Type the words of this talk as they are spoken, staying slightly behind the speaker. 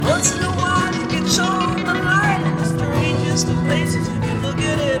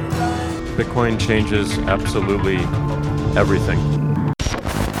Bitcoin changes absolutely everything.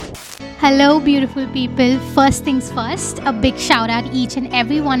 Hello, beautiful people. First things first, a big shout out each and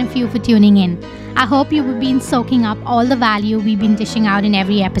every one of you for tuning in. I hope you've been soaking up all the value we've been dishing out in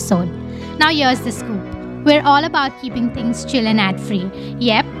every episode. Now, here's the scoop. We're all about keeping things chill and ad free.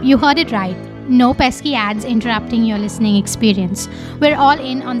 Yep, you heard it right. No pesky ads interrupting your listening experience. We're all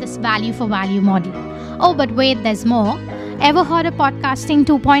in on this value for value model. Oh, but wait, there's more. Ever heard of Podcasting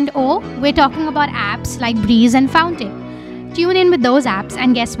 2.0? We're talking about apps like Breeze and Fountain. Tune in with those apps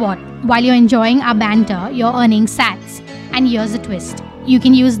and guess what? While you're enjoying our banter, you're earning sats. And here's the twist. You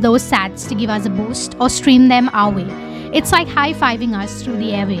can use those sats to give us a boost or stream them our way. It's like high-fiving us through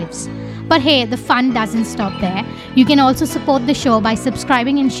the airwaves. But hey, the fun doesn't stop there. You can also support the show by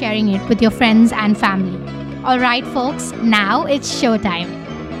subscribing and sharing it with your friends and family. Alright folks, now it's showtime.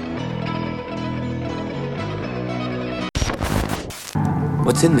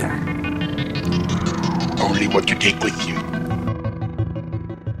 What's in there? Only what you take with you.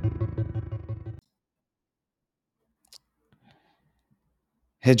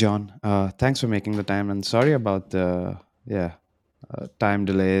 Hey John, thanks for making the time, and sorry about the time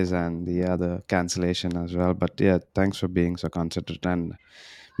delays and the other cancellation as well. But yeah, thanks for being so considerate and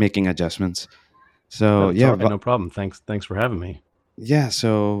making adjustments. So That's yeah, all right, no problem. Thanks for having me. yeah.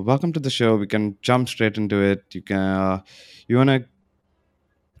 So welcome to the show. We can jump straight into it. You wanna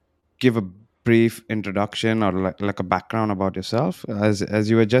give a brief introduction or like a background about yourself, as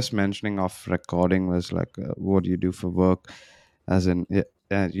you were just mentioning off recording was like what do you do for work, as in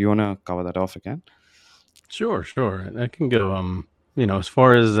you wanna cover that off again? Sure. I can go. As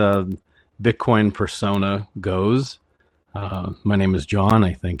far as Bitcoin persona goes, my name is John.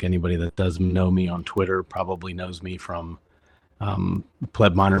 I think anybody that does know me on Twitter probably knows me from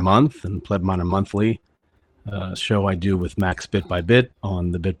PlebMiner Month and PlebMiner Monthly, show I do with Max Bit by Bit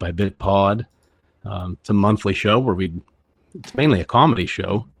on the Bit by Bit pod. It's a monthly show where it's mainly a comedy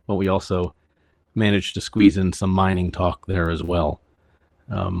show, but we also managed to squeeze in some mining talk there as well.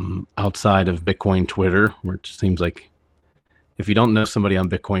 Outside of Bitcoin Twitter, which seems like if you don't know somebody on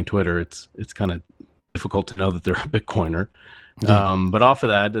Bitcoin Twitter, it's kind of difficult to know that they're a Bitcoiner. But off of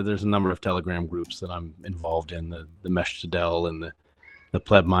that, there's a number of Telegram groups that I'm involved in, the Mesh Tadel and the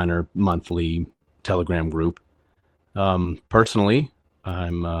PlebMiner Monthly Telegram group. Personally,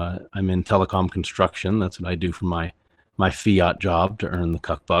 I'm in telecom construction. That's what I do for my fiat job to earn the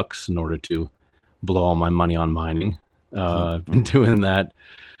cuck bucks in order to blow all my money on mining. I've been doing that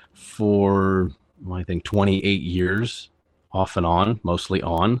for, I think, 28 years, off and on, mostly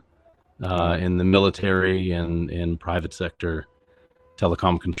on, in the military and in private sector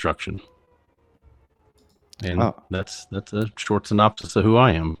telecom construction. And that's a short synopsis of who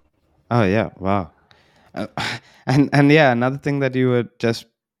I am. Oh yeah, wow. And yeah, another thing that you were just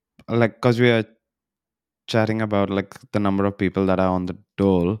like, because we are chatting about like the number of people that are on the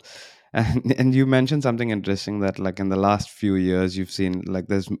dole, and you mentioned something interesting that like in the last few years you've seen like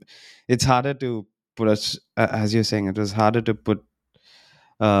it's harder to put as you're saying, it was harder to put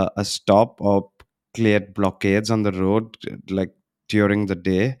a stop or clear blockades on the road like during the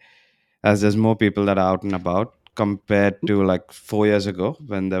day, as there's more people that are out and about compared to like 4 years ago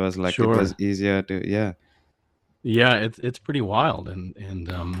when there was like Sure. it was easier to Yeah, it's pretty wild, and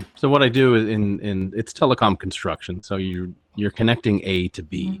so what I do is in it's telecom construction. So you're connecting A to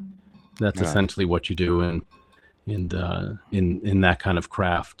B. That's Right. essentially what you do in that kind of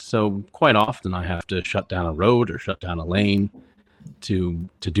craft. So quite often I have to shut down a road or shut down a lane to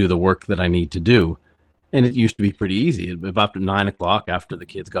do the work that I need to do. And it used to be pretty easy. About 9 o'clock after the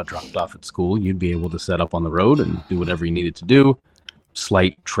kids got dropped off at school, you'd be able to set up on the road and do whatever you needed to do.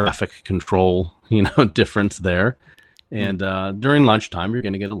 Slight traffic control, difference there. And during lunchtime, you're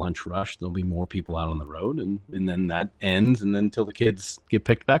going to get a lunch rush. There'll be more people out on the road, and then that ends, and then until the kids get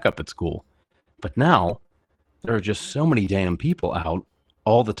picked back up at school. But now there are just so many damn people out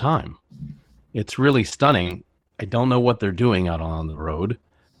all the time. It's really stunning. I don't know what they're doing out on the road.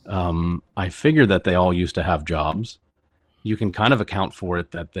 I figure that they all used to have jobs. You can kind of account for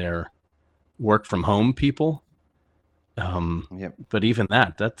it that they're work from home people. Yep. But even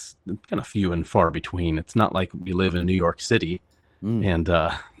that's kind of few and far between. It's not like we live in New York City, and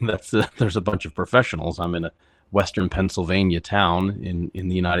there's a bunch of professionals. I'm in a Western Pennsylvania town in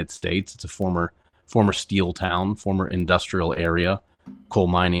the United States. It's a former steel town, former industrial area, coal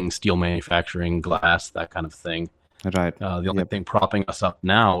mining, steel manufacturing, glass, that kind of thing. Right. The only thing propping us up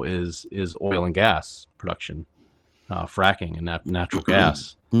now is oil and gas production, fracking and natural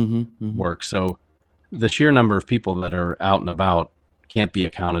gas work. So the sheer number of people that are out and about can't be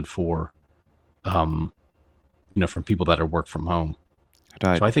accounted for, from people that are work from home.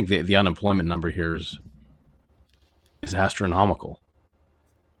 Right. So I think the unemployment number here is astronomical.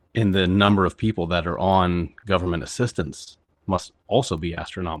 And the number of people that are on government assistance must also be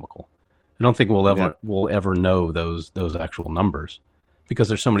astronomical. I don't think we'll ever know those actual numbers because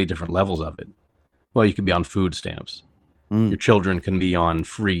there's so many different levels of it. Well, you could be on food stamps. Your children can be on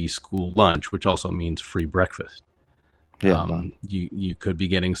free school lunch, which also means free breakfast. Yeah. You could be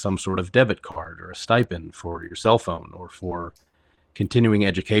getting some sort of debit card or a stipend for your cell phone or for continuing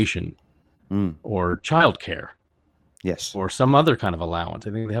education or childcare. Yes. Or some other kind of allowance.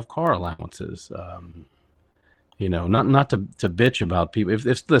 I think they have car allowances. Not to bitch about people.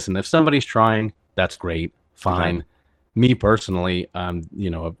 If somebody's trying, that's great, fine. Right. Me personally, I'm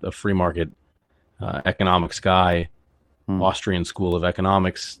a free market economics guy, Austrian School of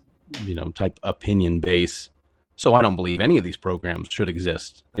Economics, type opinion base. So I don't believe any of these programs should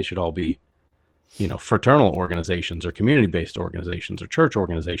exist. They should all be, fraternal organizations or community-based organizations or church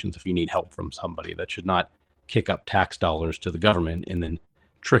organizations. If you need help from somebody, that should not kick up tax dollars to the government and then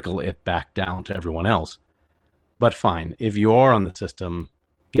trickle it back down to everyone else. But fine, if you are on the system,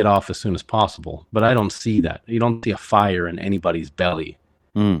 get off as soon as possible. But I don't see that. You don't see a fire in anybody's belly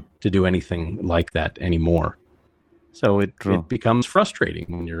to do anything like that anymore. So it becomes frustrating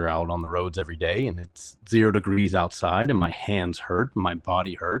when you're out on the roads every day and it's 0 degrees outside and my hands hurt, my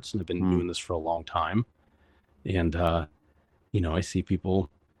body hurts, and I've been doing this for a long time. And, I see people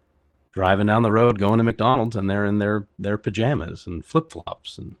driving down the road going to McDonald's and they're in their pajamas and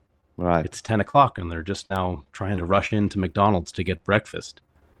flip-flops and it's 10 o'clock and they're just now trying to rush into McDonald's to get breakfast.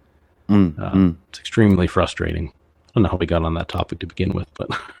 It's extremely frustrating. I don't know how we got on that topic to begin with, but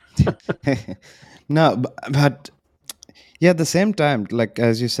no, but yeah, at the same time, like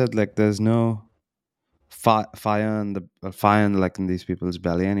as you said, like there's no fire in like in these people's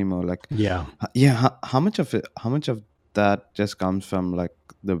belly anymore. Like how much of that just comes from like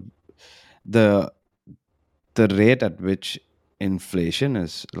the rate at which inflation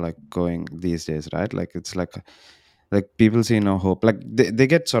is like going these days, right? Like it's like people see no hope. Like they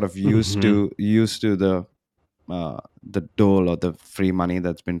get sort of used to the dole or the free money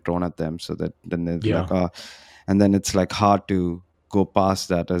that's been thrown at them, so that then there's like and then it's like hard to go past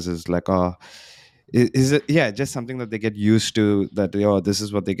that, as is like is it just something that they get used to, that this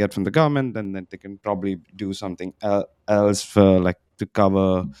is what they get from the government, and then they can probably do something else for like to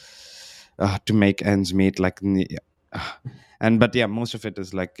cover to make ends meet, like but most of it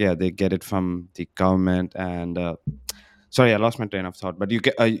is like they get it from the government. And sorry, I lost my train of thought, but you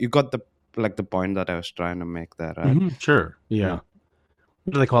got the point that I was trying to make there, right? Sure. Yeah.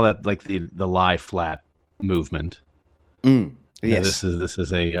 What do they call that? Like the lie flat movement. Yes. This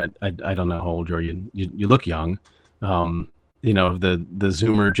is I don't know how old you are. You look young. The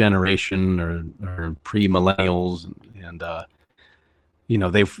Zoomer generation or pre-millennials and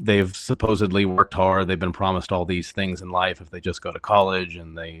they've supposedly worked hard. They've been promised all these things in life. If they just go to college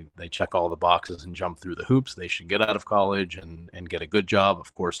and they check all the boxes and jump through the hoops, they should get out of college and get a good job.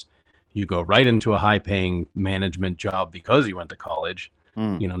 Of course, you go right into a high-paying management job because you went to college.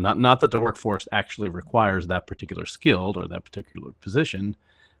 Not that the workforce actually requires that particular skill or that particular position,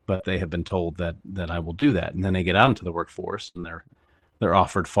 but they have been told that I will do that. And then they get out into the workforce and they're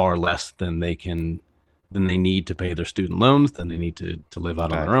offered far less than they need to pay their student loans, than they need to live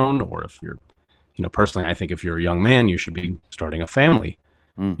out on their own. Or if you're, personally, I think if you're a young man, you should be starting a family,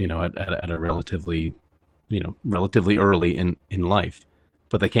 at a relatively early in life.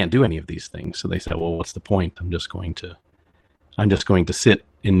 But they can't do any of these things. So they say, well, what's the point? I'm just going to sit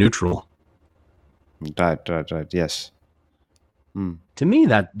in neutral. Right. Yes. To me,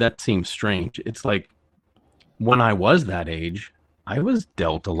 that seems strange. It's like when I was that age, I was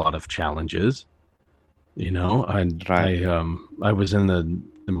dealt a lot of challenges. I was in the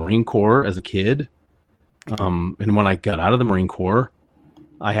Marine Corps as a kid. And when I got out of the Marine Corps,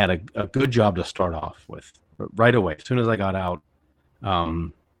 I had a good job to start off with right away. As soon as I got out,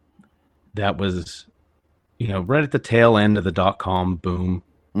 that was, right at the tail end of the .com boom.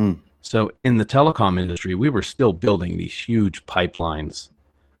 So in the telecom industry, we were still building these huge pipelines,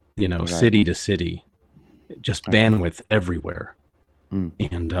 city to city, just bandwidth everywhere.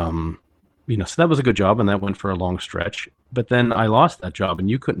 And, so that was a good job, and that went for a long stretch. But then I lost that job, and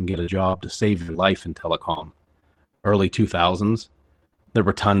you couldn't get a job to save your life in telecom. Early 2000s, there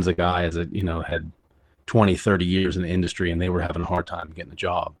were tons of guys that, had 20, 30 years in the industry, and they were having a hard time getting a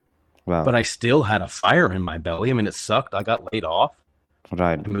job. Wow. But I still had a fire in my belly. I mean, it sucked. I got laid off.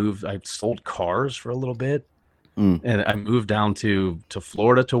 Right. I sold cars for a little bit. And I moved down to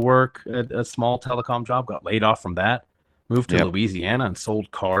Florida to work at a small telecom job, got laid off from that, moved to Louisiana and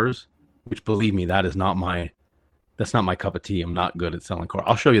sold cars, which, believe me, that is not my that's not my cup of tea. I'm not good at selling car.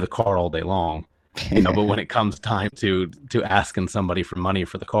 I'll show you the car all day long, but when it comes time to asking somebody for money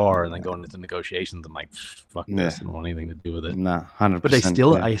for the car and then going into negotiations, I'm like, fuck this. I don't want anything to do with it. Nah, But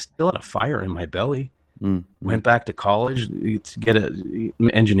 100%. I still had a fire in my belly. Mm. Went back to college to get an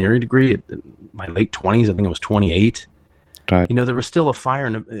engineering degree at my late 20s. I think I was 28. Right. There was still a fire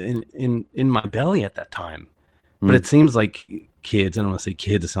in my belly at that time. But it seems like kids, I don't want to say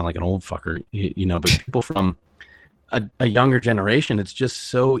kids, it sound like an old fucker, but people from a younger generation, it's just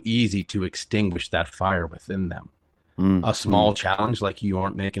so easy to extinguish that fire within them. A small challenge, like you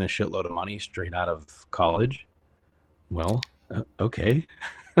aren't making a shitload of money straight out of college. Well, okay.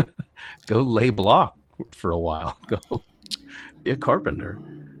 Go lay block for a while. Go be a carpenter.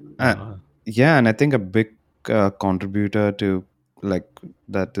 Yeah, and I think a big contributor to like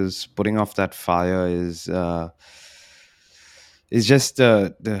that is putting off that fire is just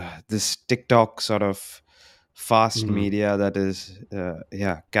this TikTok sort of fast media that is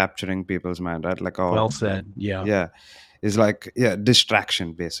capturing people's mind, right? Like, oh, Well said. yeah, it's like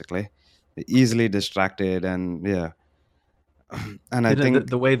distraction basically, easily distracted, and and I think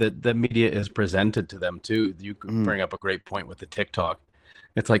the way that the media is presented to them too, you could bring up a great point with the TikTok.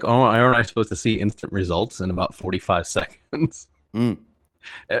 It's like, oh, aren't I supposed to see instant results in about 45 seconds?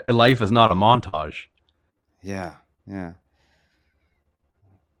 Life is not a montage. Yeah. Man.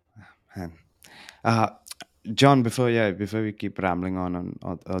 John, before we keep rambling on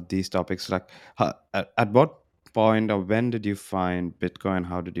these topics, like at what point or when did you find Bitcoin?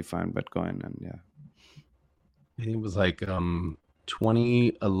 How did you find Bitcoin? And I think it was like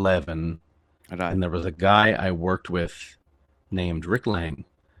 2011, right. and there was a guy I worked with named Rick Lang,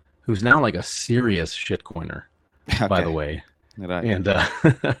 who's now like a serious shitcoiner, by the way. Right. And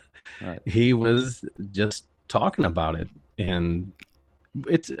right. he was just talking about it, and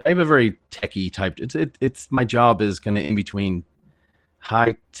I have a very techie type. It's my job is kind of in between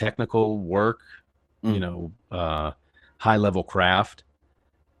high technical work, high level craft,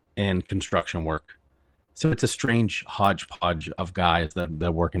 and construction work. So it's a strange hodgepodge of guys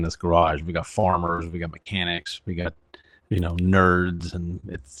that work in this garage. We got farmers, we got mechanics, we got nerds, and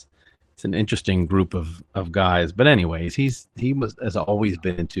it's an interesting group of guys. But anyways, has always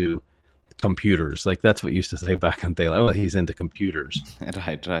been into computers. Like that's what used to say back in the day. Like, oh, he's into computers.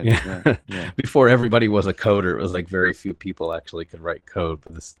 Right. Yeah. Before everybody was a coder, it was like very few people actually could write code.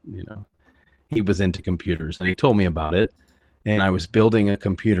 But this, he was into computers, and he told me about it. And I was building a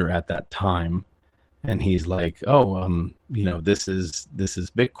computer at that time, and he's like, "Oh, this is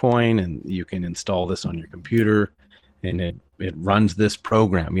Bitcoin, and you can install this on your computer, and it runs this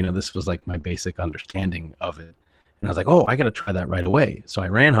program." This was like my basic understanding of it. And I was like, oh, I got to try that right away. So I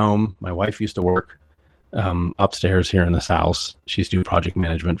ran home. My wife used to work upstairs here in this house. She's doing project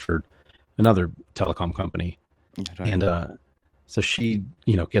management for another telecom company. Right. And so she,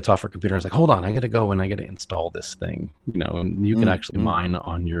 gets off her computer and is like, hold on, I got to go and I got to install this thing, and you can actually mine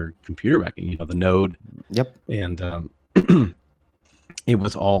on your computer back, the node. Yep. And it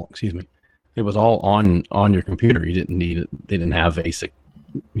was all on your computer. You didn't need it. They didn't have ASIC,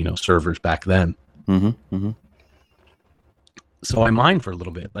 servers back then. So I mined for a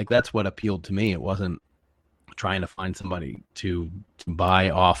little bit. Like that's what appealed to me. It wasn't trying to find somebody to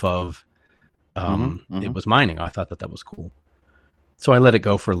buy off of. It was mining. I thought that was cool. So I let it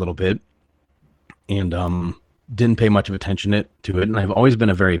go for a little bit, and didn't pay much of attention to it. And I've always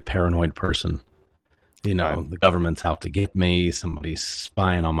been a very paranoid person. The government's out to get me. Somebody's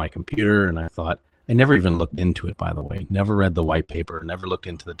spying on my computer, and I thought I never even looked into it. By the way, never read the white paper. Never looked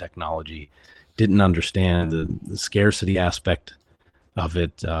into the technology. Didn't understand the scarcity aspect of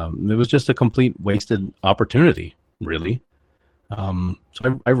it. It was just a complete wasted opportunity, really. So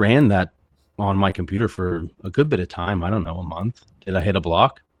I ran that on my computer for a good bit of time. I don't know, a month. Did I hit a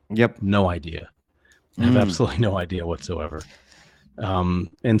block? Yep. No idea. I have absolutely no idea whatsoever.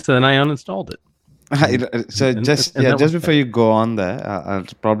 And so then I uninstalled it. So just before you go on there, I'll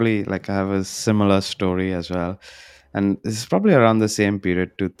probably I have a similar story as well. And this is probably around the same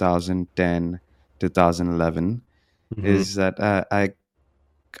period, 2010, 2011, is that I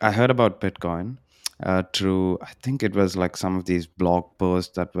heard about Bitcoin through, I think it was like some of these blog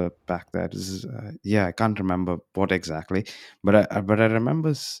posts that were back there. This is, I can't remember what exactly, but I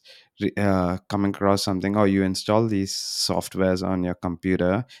remember coming across something. Oh, you install these softwares on your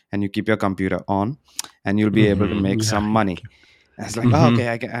computer and you keep your computer on, and you'll be able to make some money. I was like, oh,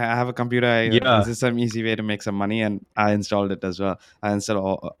 okay, I have a computer. This is some easy way to make some money, and I installed it as well. I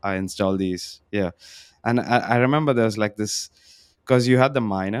installed these, and I remember there was like this, because you had the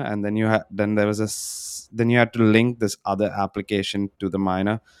miner, and then you had to link this other application to the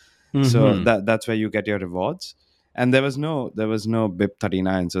miner, so that's where you get your rewards. and there was no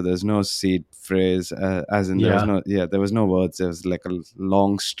BIP39, so there's no seed phrase, as in there was Yeah. no words. There was like a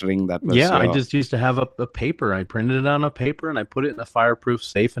long string that was Yeah, I your. just used to have a paper. I printed it on a paper and I put it in a fireproof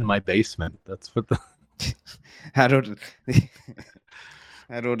safe in my basement. That's what the I wrote it.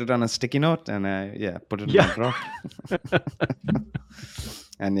 I wrote it on a sticky note and I put it in my drawer.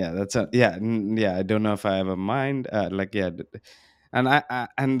 And that's I don't know if I ever mind and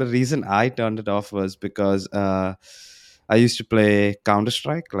and the reason I turned it off was because I used to play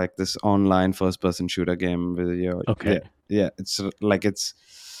Counter-Strike, like this online first-person shooter game with your. Okay. It's like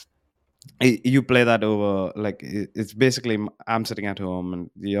you play that over, like it's basically I'm sitting at home and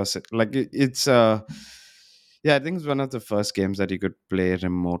it's I think it's one of the first games that you could play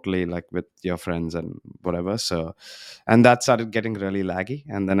remotely, like with your friends and whatever. So, and that started getting really laggy,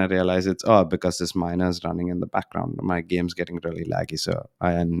 and then I realized it's because this miner is running in the background, my game's getting really laggy. So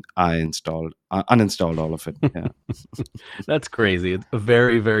I installed uninstalled all of it. Yeah. That's crazy. It's a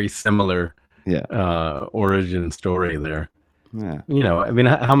very, very similar Yeah. origin story there. Yeah. I mean,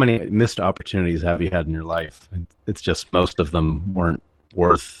 how many missed opportunities have you had in your life? It's just most of them weren't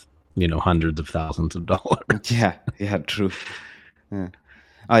worth, hundreds of thousands of dollars. Yeah. True. Yeah.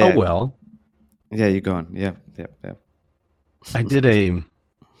 Oh, well. Yeah, you go on. Yeah. I did a,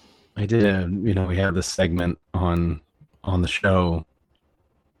 we had this segment on the show.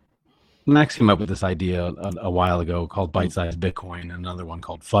 Max came up with this idea a while ago called Bite-Sized Bitcoin, and another one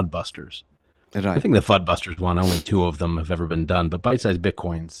called Fudbusters. Right. I think the Fudbusters one, only 2 of them have ever been done, but Bite-Sized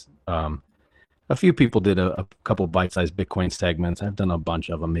Bitcoins, a few people did a couple of Bite-Sized Bitcoin segments. I've done a bunch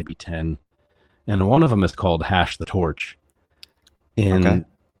of them, maybe 10. And one of them is called Hash the Torch. And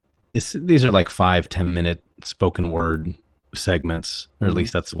these are like 5-10 minute spoken word segments, or at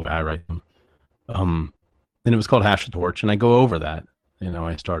least that's the way I write them. And it was called Hash the Torch, and I go over that.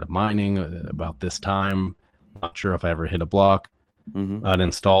 I started mining about this time. Not sure if I ever hit a block. I'd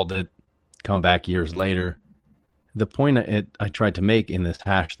installed it, come back years later. The point I tried to make in this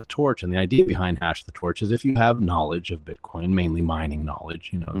Hash the Torch, and the idea behind Hash the Torch, is if you have knowledge of Bitcoin, mainly mining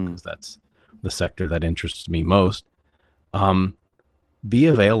knowledge, because that's the sector that interests me most, be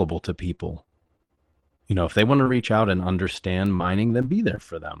available to people. If they want to reach out and understand mining, then be there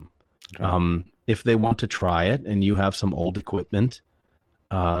for them. Right. If they want to try it and you have some old equipment,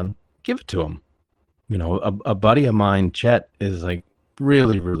 give it to them. A buddy of mine, Chet, is like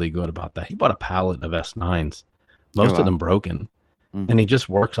really, really good about that. He bought a pallet of S9s, most of them broken, and he just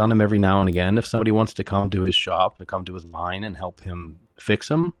works on them every now and again. If somebody wants to come to his shop, to come to his mine and help him fix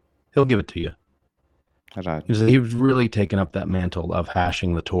them, he'll give it to you. Right. He's really taken up that mantle of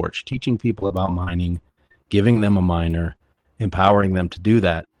hashing the torch, teaching people about mining, giving them a miner, empowering them to do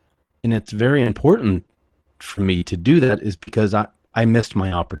that. And it's very important for me to do that, is because I missed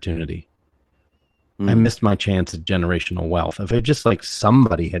my opportunity. I missed my chance at generational wealth. If it just like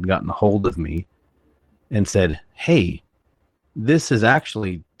somebody had gotten a hold of me and said, hey, this is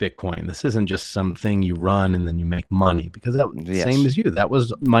actually Bitcoin. This isn't just something you run and then you make money, because same as you, that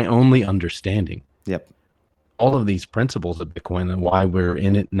was my only understanding. Yep. All of these principles of Bitcoin and why we're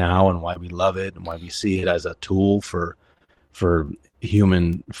in it now and why we love it and why we see it as a tool for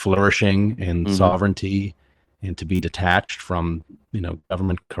human flourishing and sovereignty, and to be detached from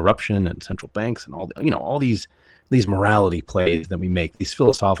government corruption and central banks and all these morality plays that we make, these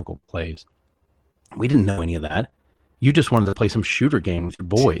philosophical plays. We didn't know any of that. You just wanted to play some shooter game with your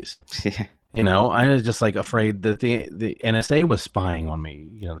boys. Yeah. I was just like afraid that the NSA was spying on me.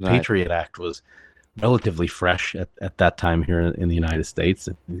 The Patriot Act was relatively fresh at that time here in the United States.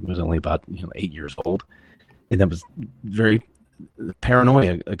 It was only about 8 years old, and that was very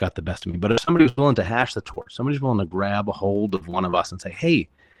paranoia got the best of me. But if somebody was willing to hash the torch, somebody's willing to grab a hold of one of us and say, hey,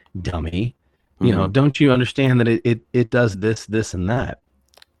 dummy, don't you understand that it does this and that?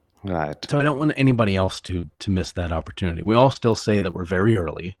 Right. So I don't want anybody else to miss that opportunity. We all still say that we're very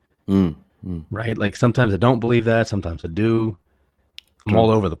early, right? Like sometimes I don't believe that, sometimes I do. I'm all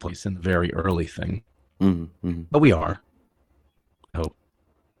over the place in the very early thing, but we are. I hope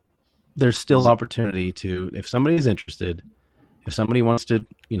there's still opportunity to, if somebody's interested, if somebody wants to,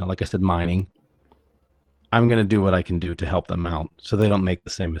 like I said, mining, I'm going to do what I can do to help them out so they don't make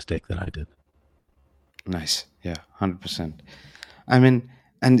the same mistake that I did. Nice. Yeah, 100%. I mean,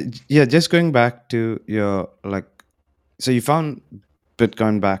 and yeah, just going back to your, so you found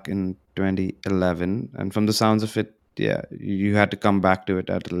Bitcoin back in 2011, and from the sounds of it, yeah, you had to come back to it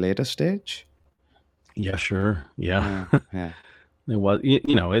at a later stage. Yeah, sure. Yeah. Yeah. It was,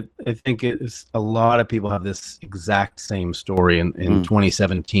 I think it's a lot of people have this exact same story, and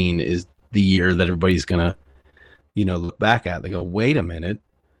 2017 is the year that everybody's gonna, look back at. They go, wait a minute,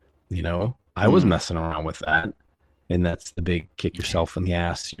 I was messing around with that. and that's the big kick yourself in the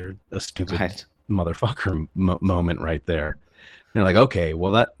ass, you're a stupid Right. motherfucker moment right there. And you're like, okay,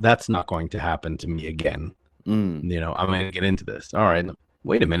 well that's not going to happen to me again. Mm. I'm going to get into this. All right,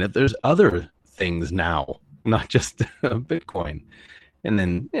 wait a minute. There's other things now, not just Bitcoin. And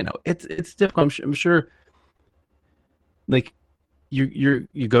then it's difficult. I'm sure, like you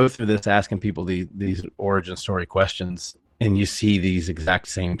go through this asking people these origin story questions, and you see these exact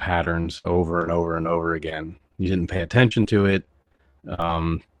same patterns over and over and over again. You didn't pay attention to it.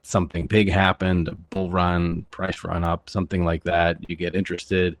 Something big happened, a bull run, price run up, something like that. You get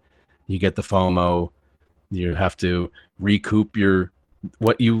interested, you get the FOMO, you have to recoup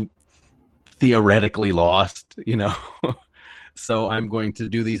what you theoretically lost, So I'm going to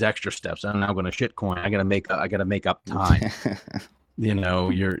do these extra steps. I'm now going to shitcoin. I got to make up time. You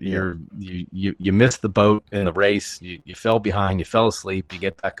missed the boat in the race. You fell behind. You fell asleep. You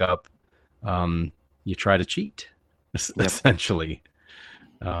get back up. You try to cheat, essentially.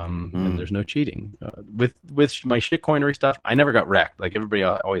 And there's no cheating with my shitcoinery stuff. I never got wrecked. Like everybody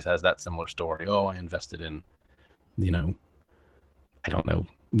always has that similar story. Oh, I invested in, I don't know,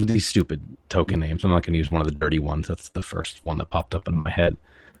 these stupid token names. I'm not going to use one of the dirty ones. That's the first one that popped up in my head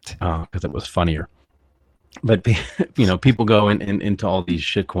because it was funnier. But people go into all these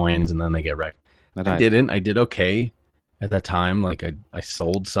shit coins and then they get wrecked. Right. I didn't. I did okay at that time. Like I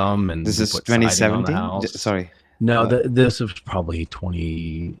sold some and this is put siding on the 2017. house. Sorry. No, this was probably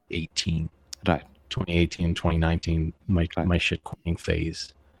 2018. Right. 2018, 2019. My shit coining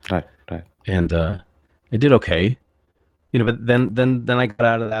phase. Right. And I did okay. But then I got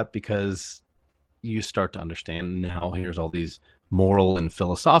out of that because you start to understand now. Here's all these moral and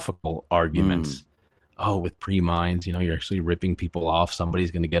philosophical arguments. Oh, with pre-mines, you're actually ripping people off. Somebody's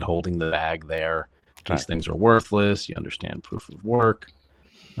going to get holding the bag there. These things are worthless. You understand proof of work.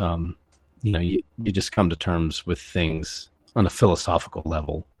 You just come to terms with things on a philosophical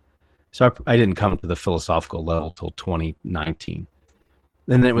level. So I didn't come to the philosophical level till 2019.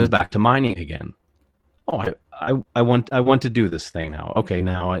 And then it was back to mining again. Oh, I want to do this thing now. Okay,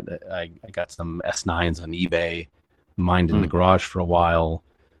 now I got some S9s on eBay, mined in the garage for a while.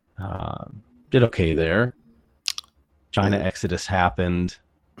 Did okay there. China exodus happened,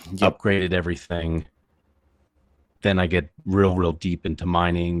 upgraded everything. Then I get real deep into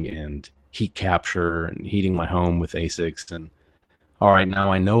mining and heat capture and heating my home with ASICs. And all right,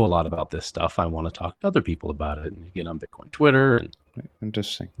 now I know a lot about this stuff. I want to talk to other people about it and get on Bitcoin Twitter. And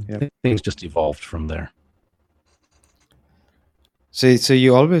interesting. Yeah. Things just evolved from there. So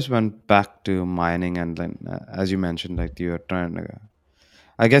you always went back to mining, and then as you mentioned, like you were trying to.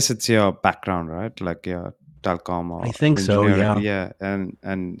 I guess it's your background, right? Like your telecom or I think so, engineering. yeah.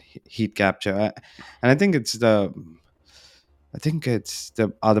 And heat capture, and I think it's the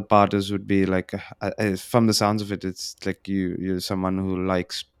other parts would be like from the sounds of it, it's like you're someone who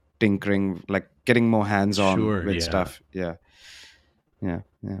likes tinkering, like getting more hands on with stuff. Yeah.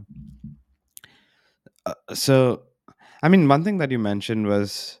 So, I mean, one thing that you mentioned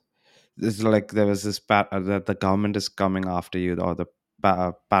was like there was this that the government is coming after you, or the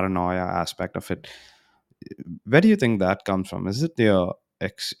paranoia aspect of it. Where do you think that comes from? Is it your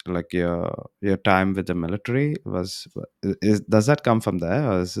your time with the military? Does that come from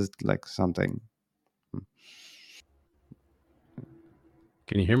there, or is it like something?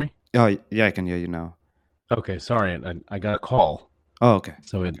 Can you hear me? Oh yeah, I can hear you now. Okay, sorry, I got a call. Oh, okay.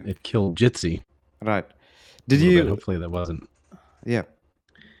 So it killed Jitsi. Right. Did you? Hopefully that wasn't. Yeah.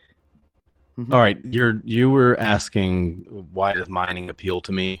 All right, you were asking why does mining appeal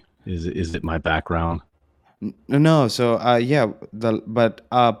to me? Is it my background? No, so but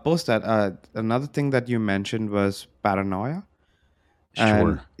post that another thing that you mentioned was paranoia.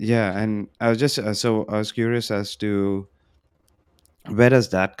 Sure. And I was just I was curious as to where does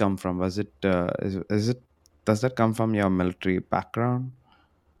that come from? Was it is it does that come from your military background?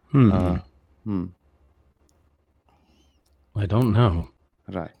 I don't know.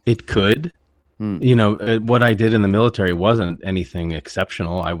 Right. It could. What I did in the military wasn't anything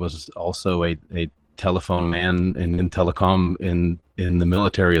exceptional. I was also a telephone man and in telecom in the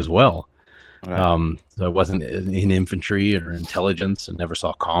military as well. Right. So I wasn't in infantry or intelligence and never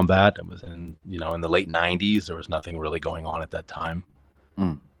saw combat. I was in the late 90s. There was nothing really going on at that time.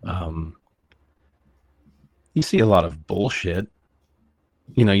 You see a lot of bullshit.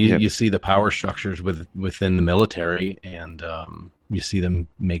 You see the power structures within the military, and you see them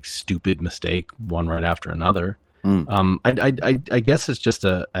make stupid mistake one right after another. I guess it's just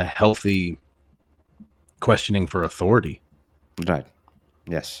a healthy questioning for authority. Right.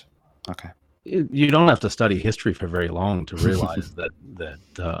 Yes. Okay. You don't have to study history for very long to realize that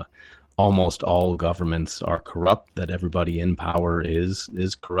almost all governments are corrupt, that everybody in power is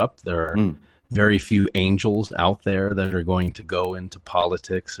corrupt. There are very few angels out there that are going to go into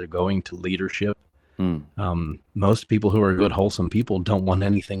politics or going to leadership. Most people who are good, wholesome people don't want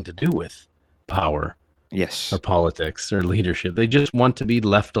anything to do with power Yes. or politics or leadership. They just want to be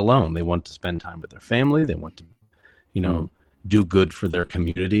left alone. They want to spend time with their family. They want to, do good for their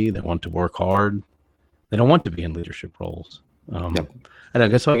community. They want to work hard. They don't want to be in leadership roles. And I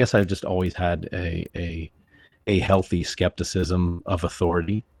guess I've just always had a healthy skepticism of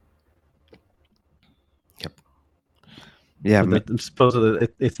authority. Yep. Yeah. So supposedly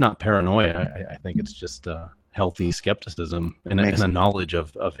it's not paranoia. I think it's just healthy skepticism and a knowledge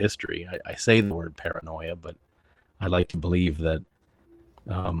of history. I say the word paranoia, but I like to believe that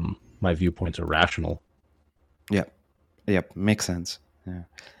my viewpoints are rational. Yep. Makes sense.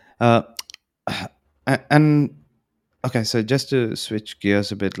 Yeah. And okay, so just to switch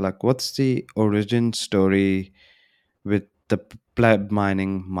gears a bit, like, what's the origin story with the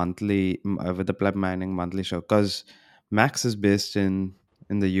PlebMiner monthly show? Because Max is based in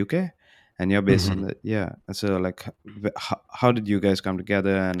the UK, and you're based in the So like, how did you guys come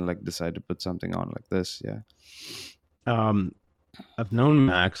together and like decide to put something on like this? Yeah. I've known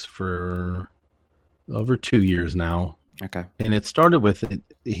Max for over 2 years now. Okay. And it started with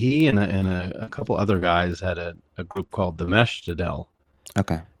he and a couple other guys had a group called the Meshtadel.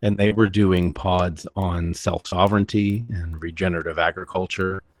 Okay. And they were doing pods on self-sovereignty and regenerative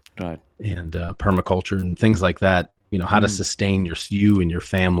agriculture, right, and permaculture and things like that. How to sustain you and your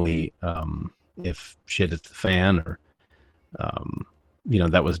family if shit hits the fan, or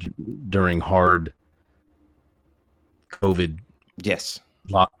that was during hard COVID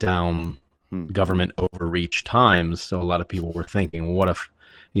lockdown, government overreach times. So a lot of people were thinking, what if,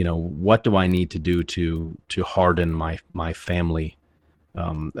 what do I need to do to harden my family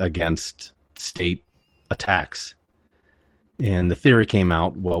against state attacks? And the theory came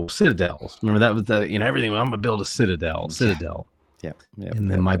out, well, citadels. Remember that was everything. I'm gonna build a citadel. Yeah.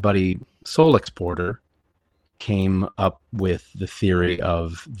 And then my buddy Soul Exporter came up with the theory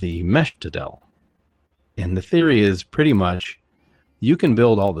of the Meshtadel. And the theory is pretty much, you can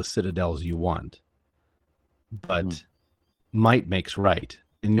build all the citadels you want, but might makes right.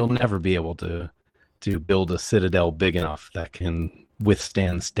 And you'll never be able to build a citadel big enough that can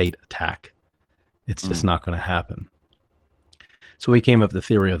withstand state attack. It's just not going to happen. So we came up with the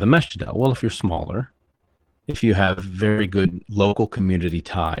theory of the Meshtadel. Well, if you're smaller, if you have very good local community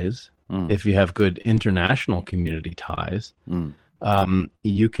ties, if you have good international community ties,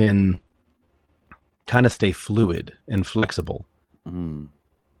 you can kind of stay fluid and flexible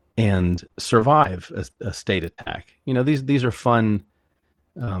and survive a state attack. These are fun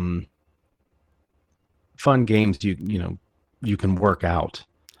games you can work out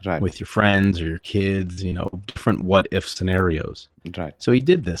with your friends or your kids, different what if scenarios. Right. So he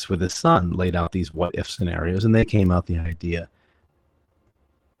did this with his son, laid out these what if scenarios, and they came out the idea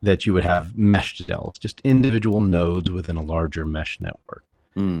that you would have meshtadels, just individual nodes within a larger mesh network.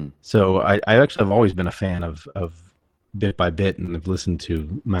 So I actually have always been a fan of Bit by Bit, and I've listened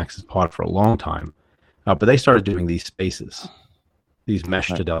to Max's pod for a long time. But they started doing these spaces, these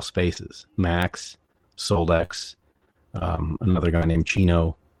meshtadel spaces. Max, Solex, another guy named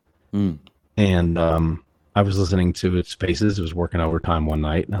Chino. And I was listening to its spaces. I was working overtime one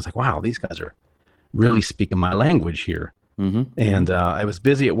night, and I was like, wow, these guys are really speaking my language here. And I was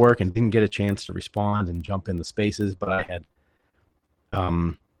busy at work and didn't get a chance to respond and jump in the spaces, but I had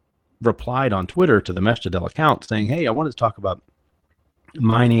replied on Twitter to the Meshtadel account saying, hey, I wanted to talk about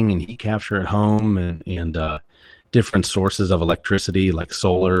mining and heat capture at home and different sources of electricity like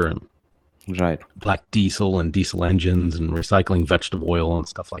solar and black diesel and diesel engines and recycling vegetable oil and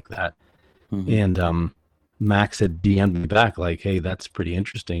stuff like that. And Max had DM'd me back like, hey, that's pretty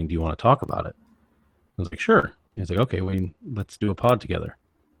interesting. Do you want to talk about it? I was like, sure. He's like, okay, let's do a pod together.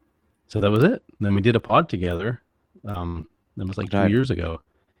 So that was it. And then we did a pod together. That was like 2 years ago.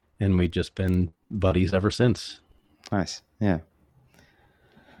 And we've just been buddies ever since. Nice. Yeah.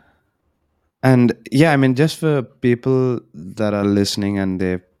 And yeah, I mean, just for people that are listening and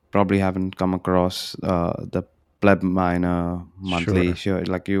they probably haven't come across the PlebMiner monthly show,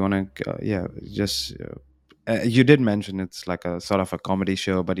 like you want to, just you did mention it's like a sort of a comedy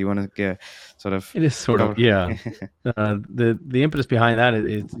show, but you want to get sort of. It is sort of, yeah. The impetus behind that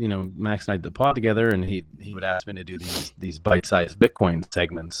is Max and I did the pod together, and he would ask me to do these bite-sized Bitcoin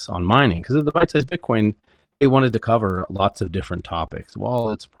segments on mining, because the bite-sized Bitcoin, they wanted to cover lots of different topics.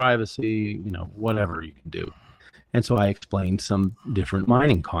 Well, it's privacy, whatever you can do. And so I explained some different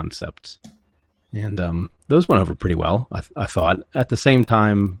mining concepts. And those went over pretty well, I thought. At the same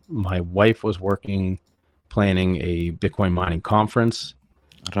time, my wife was planning a Bitcoin mining conference.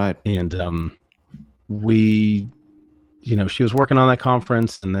 Right. And we, she was working on that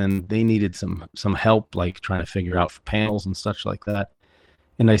conference, and then they needed some help, like trying to figure out for panels and such like that.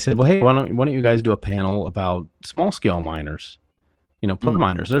 And I said, well, hey, why don't you guys do a panel about small scale miners, pleb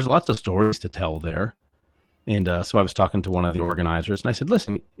miners? There's lots of stories to tell there. And so I was talking to one of the organizers, and I said,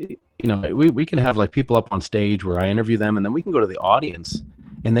 listen, we can have like people up on stage where I interview them, and then we can go to the audience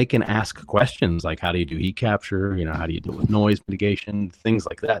and they can ask questions like, how do you do heat capture? How do you deal with noise mitigation? Things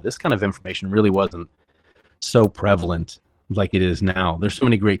like that. This kind of information really wasn't so prevalent like it is now. There's so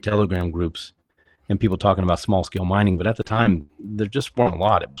many great Telegram groups and people talking about small scale mining, but at the time there just weren't a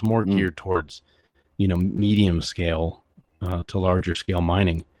lot. It was more geared towards, medium scale to larger scale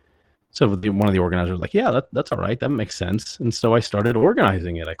mining. So one of the organizers was like, yeah, that's all right. That makes sense. And so I started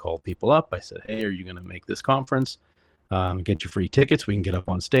organizing it. I called people up. I said, hey, are you going to make this conference? Get your free tickets. We can get up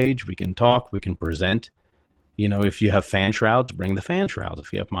on stage. We can talk. We can present. If you have fan shrouds, bring the fan shrouds.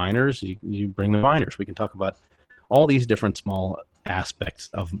 If you have miners, you bring the miners. We can talk about all these different small aspects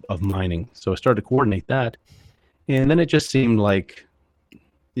of mining. So I started to coordinate that. And then it just seemed like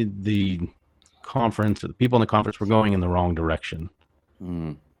the conference, or the people in the conference, were going in the wrong direction.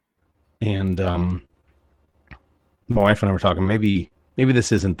 And my wife and I were talking, maybe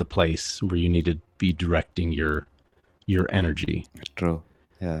this isn't the place where you need to be directing your energy. True.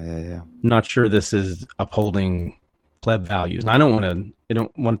 Yeah. Not sure this is upholding pleb values. And I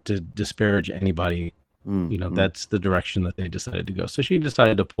don't want to disparage anybody. That's the direction that they decided to go. So she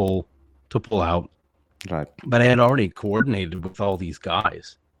decided to pull out. Right. But I had already coordinated with all these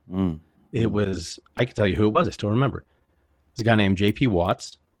guys. It was, I can tell you who it was. I still remember. There's a guy named JP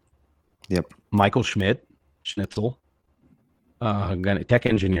Watts. Yep. Michael Schnitzel, tech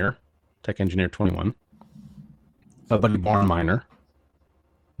engineer 21, a buddy Barn Miner.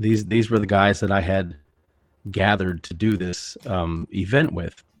 These were the guys that I had gathered to do this event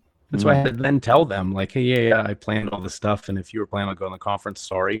with. And so I had to then tell them, like, hey, yeah, I planned all this stuff, and if you were planning on going to the conference,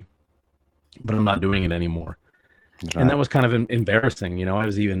 sorry, but I'm not doing it anymore. Right. And that was kind of embarrassing. I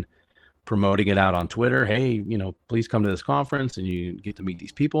was even promoting it out on Twitter. Hey, please come to this conference and you get to meet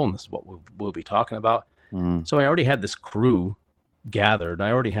these people, and this is what we'll be talking about. So I already had this crew gathered.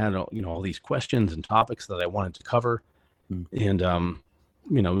 I already had all these questions and topics that I wanted to cover. And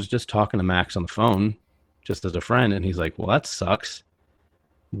I was just talking to Max on the phone just as a friend, and he's like, well, that sucks.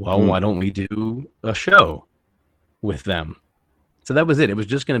 Well, why don't we do a show with them? So that was it. It was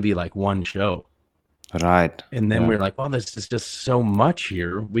just going to be like one show. Right. And then we're like, well, this is just so much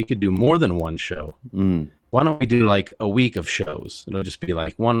here. We could do more than one show. Why don't we do like a week of shows? It'll just be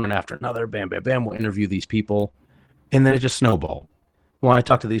like one after another. Bam, bam, bam. We'll interview these people. And then it just snowballed. Well, I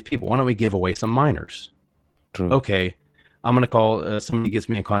talk to these people. Why don't we give away some miners? True. Okay. I'm going to call, somebody gets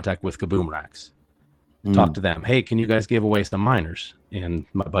me in contact with Kaboom Racks. Talk to them. Hey, can you guys give away some miners? And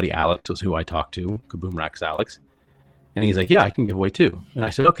my buddy Alex was who I talked to, Kaboom Racks Alex. And he's like, yeah, I can give away 2. And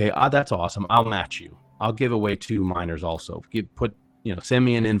I said, okay, that's awesome. I'll match you. I'll give away 2 miners also. Send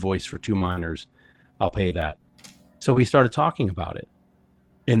me an invoice for 2 miners. I'll pay that. So we started talking about it.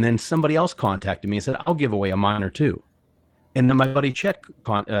 And then somebody else contacted me and said, I'll give away a miner too. And then my buddy Chet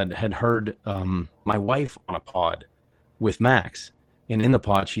had heard my wife on a pod with Max. And in the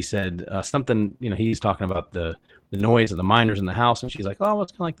pod, she said something, he's talking about the noise of the miners in the house. And she's like, oh,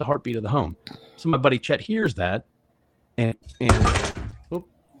 it's kind of like the heartbeat of the home. So my buddy Chet hears that. And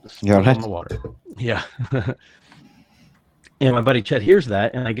you're right. On the water. Yeah. And my buddy Chet hears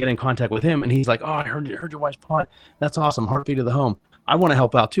that, and I get in contact with him, and he's like, oh, I heard your wife's pod. That's awesome. Heartbeat of the home. I want to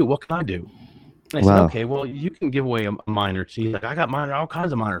help out too. What can I do? And I said, okay, well, you can give away a miner. So he's like, I got all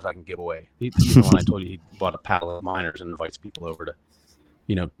kinds of miners I can give away. He's the one I told you he bought a pallet of miners and invites people over to,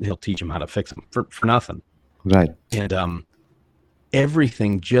 he'll teach them how to fix them for nothing. Right. And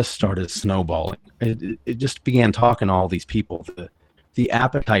everything just started snowballing. It just began talking to all these people. The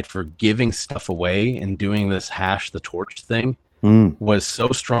appetite for giving stuff away and doing this hash the torch thing was so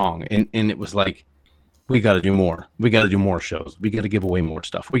strong. And it was like, we got to do more. We got to do more shows. We got to give away more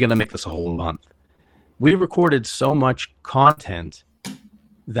stuff. We got to make this a whole month. We recorded so much content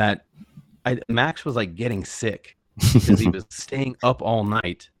that Max was like getting sick because he was staying up all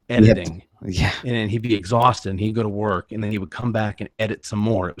night editing. Yeah. And then he'd be exhausted and he'd go to work and then he would come back and edit some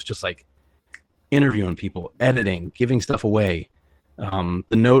more. It was just like interviewing people, editing, giving stuff away.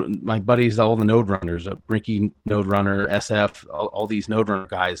 My buddies, all the node runners, Brinky node runner, SF, all these node runner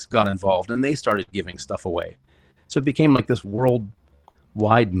guys got involved and they started giving stuff away. So it became like this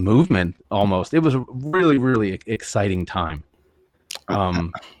worldwide movement almost. It was a really, really exciting time.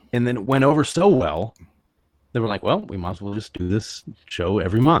 And then it went over so well, they were like, well, we might as well just do this show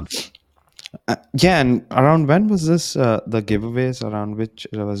every month. Yeah, and around when was this? The giveaways around which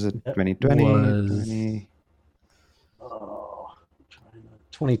was it? That 2020, was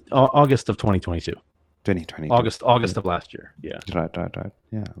 20 August of 2022. 2022. August of last year. Yeah. Right.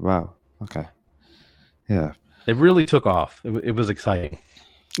 Yeah. Wow. Okay. Yeah. It really took off. It was exciting.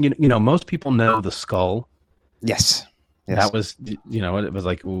 You know, most people know the skull. Yes. That was, it was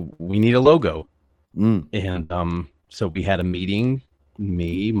like, we need a logo. Mm. And so we had a meeting,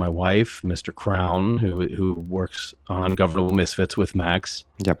 me, my wife, Mr. Crown, who works on Ungovernable Misfits with Max.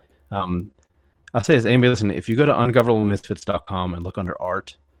 Yep. I'll say this, anybody listen, if you go to ungovernablemisfits.com and look under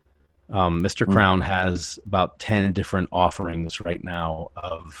art, Mr. Crown has about 10 different offerings right now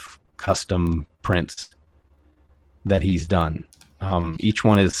of custom prints that he's done. Each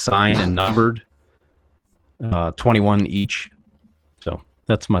one is signed and numbered, 21 each. So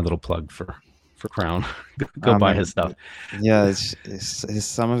that's my little plug for Crown. Go buy his stuff. Yeah,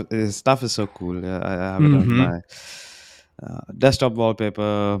 some of his stuff is so cool. Yeah, I have it on my desktop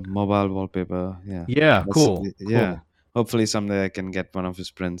wallpaper, mobile wallpaper. Yeah. Yeah, cool. Yeah. Cool. Hopefully someday I can get one of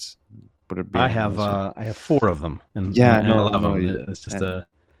his prints. Put it I behind have 4 of them, and Yeah, and no, I love no, them. It's just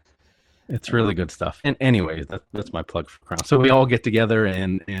it's really good stuff. And anyways, that's my plug for Crown. So we all get together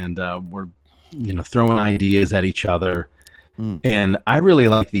and we're throwing ideas at each other. And I really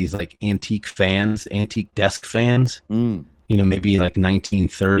like these like antique desk fans. Maybe like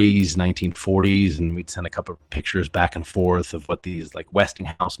 1930s, 1940s, and we'd send a couple of pictures back and forth of what these like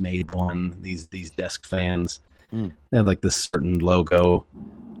Westinghouse made these desk fans. They have like this certain logo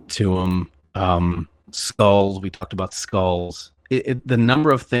to them. Skulls. We talked about skulls. The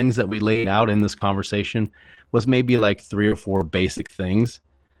number of things that we laid out in this conversation was maybe like 3 or 4 basic things,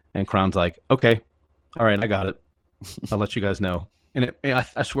 and Crown's like, "Okay, all right, I got it. I'll let you guys know." And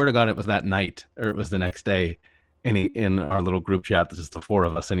I swear to God, it was that night, or it was the next day. And in our little group chat, this is the 4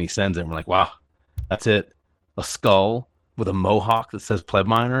 of us, and he sends it. And we're like, "Wow, that's it! A skull with a mohawk that says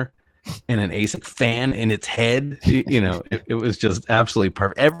PlebMiner, and an ASIC fan in its head." It was just absolutely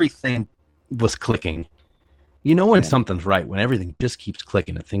perfect. Everything was clicking. When something's right, when everything just keeps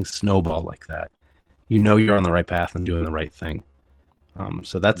clicking and things snowball like that, you're on the right path and doing the right thing.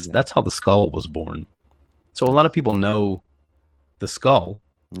 So that's how the skull was born. So a lot of people know the skull,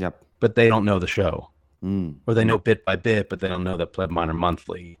 Yep. but they don't know the show, or they know bit by bit, but they don't know that PlebMiner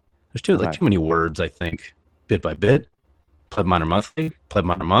Monthly. There's too many words, I think. Bit by bit, PlebMiner Monthly,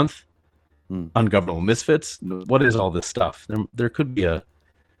 PlebMiner Month, Ungovernable Misfits. What is all this stuff? There could be a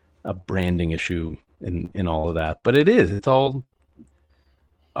branding issue in all of that, but it's all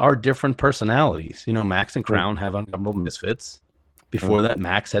our different personalities. Max and Crown have Ungovernable Misfits. Before that,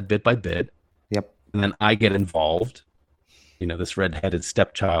 Max had Bit by Bit. Yep. And then I get involved, this redheaded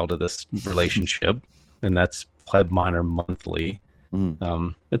stepchild of this relationship, and that's PlebMiner Monthly.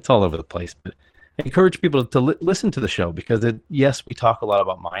 It's all over the place, but I encourage people to listen to the show, because yes, we talk a lot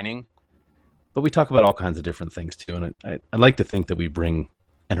about mining, but we talk about all kinds of different things too. And I like to think that we bring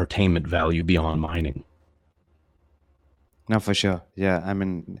entertainment value beyond mining. No, for sure. Yeah, I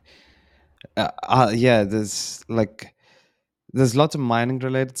mean, yeah, there's lots of mining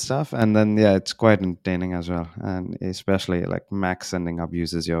related stuff, and then it's quite entertaining as well, and especially like Max sending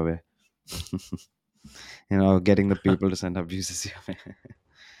abuses your way. Getting the people to send abuses your way.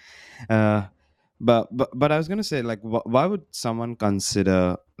 But I was gonna say, like, why would someone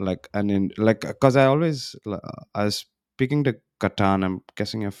consider because I was speaking to Catan. I'm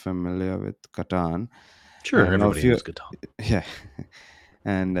guessing you're familiar with Catan. Sure, I don't know if everybody knows Catan. Yeah,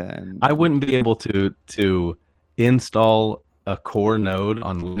 and I wouldn't be able to install a core node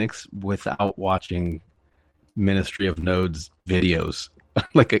on Linux without watching Ministry of Nodes videos.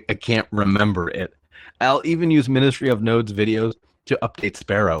 Like I can't remember it. I'll even use Ministry of Nodes videos to update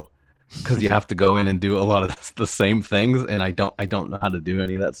Sparrow, because you have to go in and do a lot of the same things, and I don't know how to do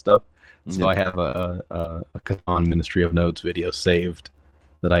any of that stuff. So I have a Catan Ministry of Nodes video saved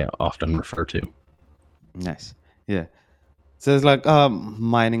that I often refer to. Nice. Yeah. So it's like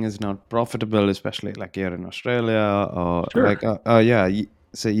mining is not profitable, especially like here in Australia, or Sure.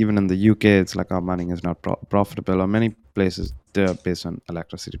 so even in the UK, it's like mining is not profitable, or many places they're based on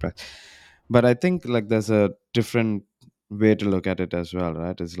electricity price. But I think like there's a different way to look at it as well,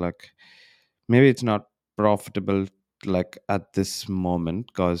 right? It's like maybe it's not profitable like at this moment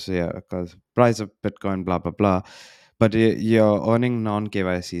because price of Bitcoin, blah blah blah, but you're earning non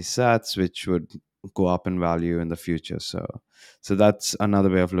KYC sats, which would go up in value in the future. So that's another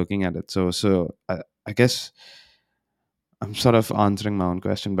way of looking at it. So I guess I'm sort of answering my own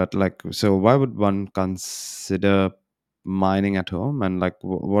question, but like, so why would one consider mining at home, and like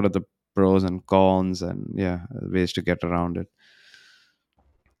what are the pros and cons, and ways to get around it?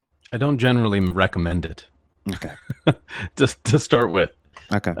 I don't generally recommend it. Okay. Just to start with.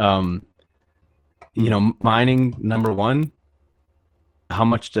 Okay. Mining, number one, how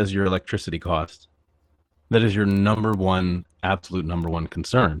much does your electricity cost? That is your absolute number one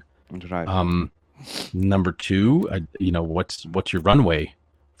concern. Right. Number two, what's your runway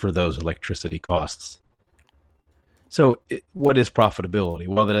for those electricity costs? So what is profitability?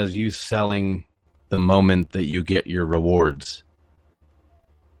 Well, that is you selling the moment that you get your rewards,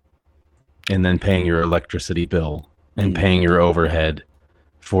 and then paying your electricity bill and paying your overhead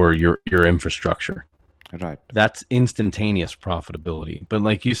for your infrastructure. Right. That's instantaneous profitability. But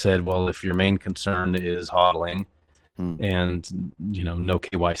like you said, well, if your main concern is hodling and no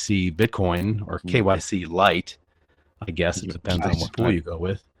KYC Bitcoin or KYC light, I guess it depends on what pool you go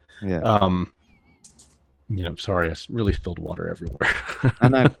with. Yeah. Sorry, I really spilled water everywhere.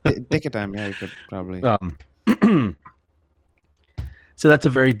 And take your time. Yeah, you could probably. So that's a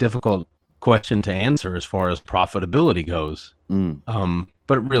very difficult question to answer as far as profitability goes.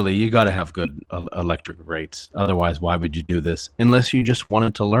 But really, you got to have good electric rates. Otherwise, why would you do this? Unless you just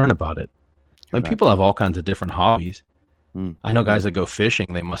wanted to learn about it. Like people have all kinds of different hobbies. I know guys that go fishing.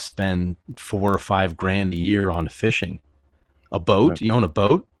 They must spend $4 or $5 grand a year on fishing. A boat? Right. You own a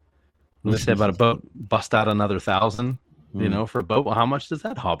boat? Let's say about a boat. Bust out another $1,000, for a boat. Well, how much does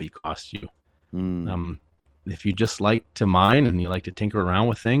that hobby cost you? If you just like to mine and you like to tinker around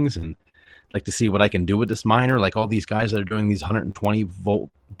with things and like to see what I can do with this miner, like all these guys that are doing these 120 volt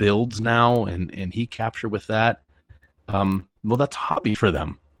builds now and heat capture with that, well, that's a hobby for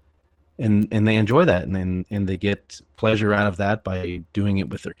them, and they enjoy that, and they get pleasure out of that by doing it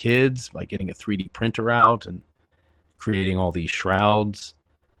with their kids, by getting a 3D printer out and creating all these shrouds.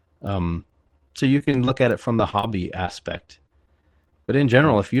 So you can look at it from the hobby aspect, but in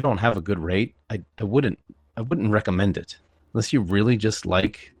general, if you don't have a good rate, I wouldn't recommend it unless you really just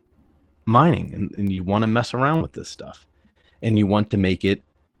like mining and you want to mess around with this stuff and you want to make it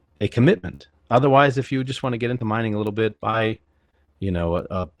a commitment. Otherwise, if you just want to get into mining a little bit, buy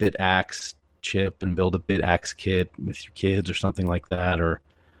a BitAxe chip and build a BitAxe kit with your kids or something like that,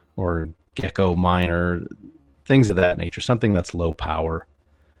 or Gecko miner, things of that nature, something that's low power.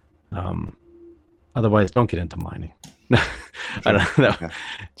 Otherwise, don't get into mining. I don't know.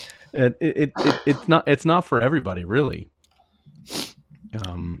 It's not for everybody, really.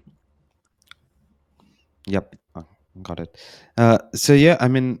 Yep, got it. So yeah, I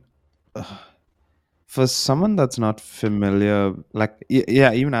mean, for someone that's not familiar, like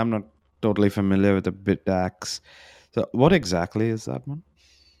even I'm not totally familiar with the BitAxe. So what exactly is that one?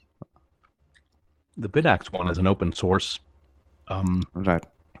 The BitAxe one is an open source right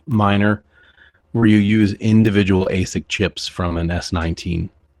miner where you use individual ASIC chips from an S19.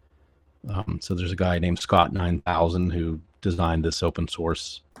 So there's a guy named Scott 9000 who designed this open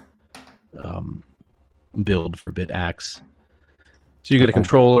source build for BitAxe. So you get a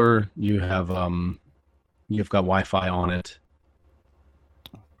controller, you've got Wi-Fi on it,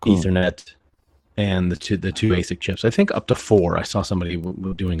 cool. Ethernet, and the two ASIC chips. I think up to 4. I saw somebody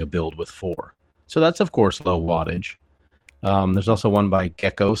doing a build with 4. So that's of course low wattage. There's also one by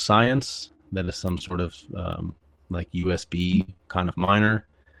Gecko Science that is some sort of like USB kind of miner.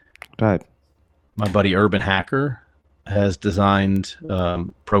 Right. My buddy Urban Hacker has designed,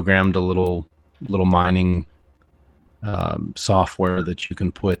 programmed a little mining software that you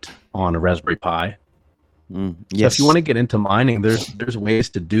can put on a Raspberry Pi. Yes. So if you want to get into mining, there's ways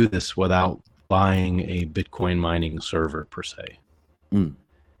to do this without buying a Bitcoin mining server per se.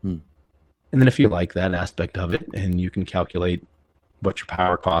 And then if you like that aspect of it, and you can calculate what your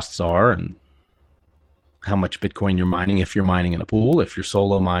power costs are and how much Bitcoin you're mining, if you're mining in a pool, if you're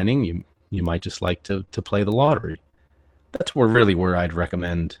solo mining, you might just like to play the lottery. That's where I'd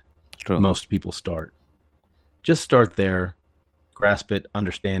recommend most people start. Just start there, grasp it,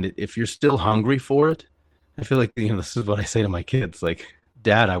 understand it. If you're still hungry for it, I feel like this is what I say to my kids. Like,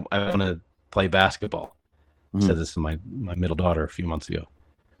 Dad, I want to play basketball. I said this to my middle daughter a few months ago.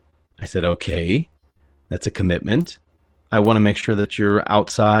 I said, okay, that's a commitment. I want to make sure that you're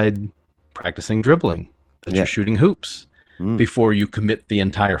outside practicing dribbling, that you're shooting hoops before you commit the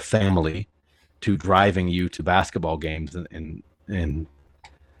entire family to driving you to basketball games and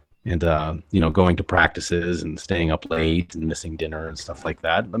going to practices and staying up late and missing dinner and stuff like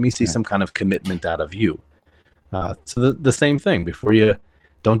that. Let me see some kind of commitment out of you. So the same thing, before you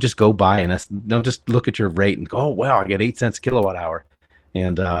don't just go buy don't just look at your rate and go, oh, wow, I get 8 cents a kilowatt hour.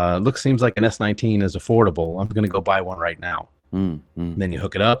 And seems like an S19 is affordable. I'm going to go buy one right now. Then you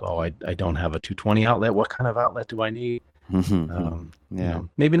hook it up. Oh, I don't have a 220 outlet. What kind of outlet do I need? Yeah.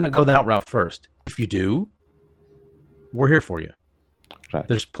 Maybe not go that route first. If you do, we're here for you. Right.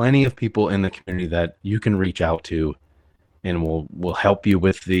 There's plenty of people in the community that you can reach out to, and we'll help you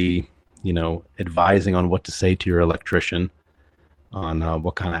with the, advising on what to say to your electrician, on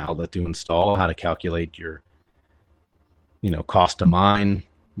what kind of outlet to install, how to calculate your, cost to mine.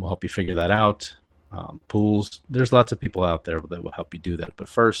 We'll help you figure that out. Pools. There's lots of people out there that will help you do that. But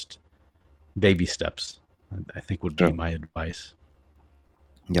first, baby steps, I think, would be True. my advice.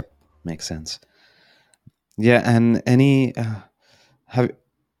 Yep. Makes sense. Yeah. And any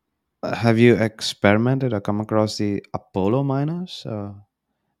have you experimented or come across the Apollo miners?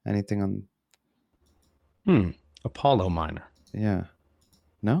 Anything on? Apollo miner. Yeah.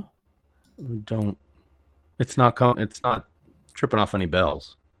 No. Don't. It's not tripping off any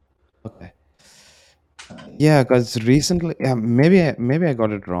bells. Okay. Yeah, because recently, maybe I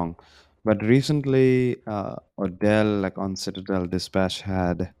got it wrong, but recently, Odell, like on Citadel Dispatch,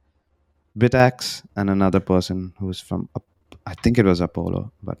 had Bitax and another person who's from, I think it was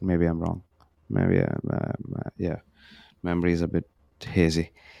Apollo, but maybe I'm wrong. Maybe, yeah, memory is a bit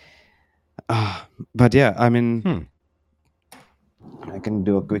hazy. But yeah, I mean, I can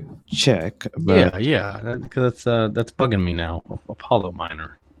do a quick check, but Yeah. Because that's bugging me now. Apollo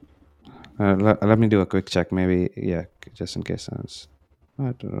miner. let me do a quick check. Maybe, yeah, just in case I was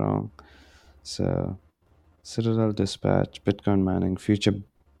not wrong. So, Citadel Dispatch, Bitcoin mining,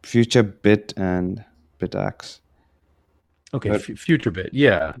 future Bit, and Bitax. Okay, But future bit.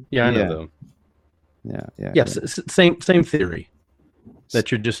 Yeah, I know yeah, them. yeah. Yes, same theory. That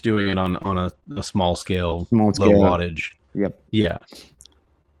you're just doing it on a small scale, Small low scale. wattage. Yep. Yeah.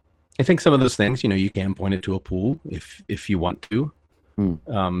 I think some of those things, you can point it to a pool if you want to,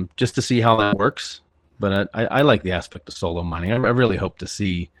 just to see how that works. But I like the aspect of solo mining. I really hope to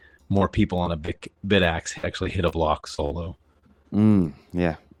see more people on a Bitax actually hit a block solo.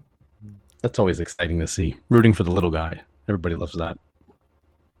 Yeah. That's always exciting to see. Rooting for the little guy. Everybody loves that.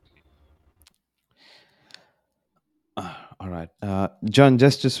 All right, John.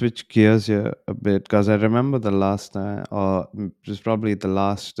 Just to switch gears here a bit, because I remember the last time, or it was probably the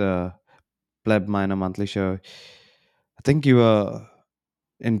last PlebMiner monthly show. I think you were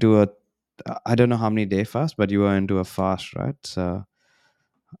into a, I don't know how many day fast, but you were into a fast, right?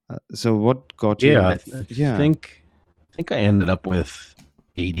 So what got you Yeah, into? I Yeah. think I ended up with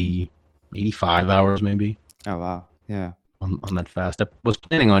 80, 85 hours maybe Oh wow. Yeah. on that fast. I was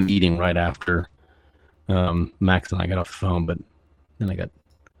planning on eating right after Max and I got off the phone, but then I got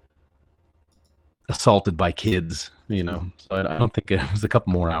assaulted by kids, So I don't think it was a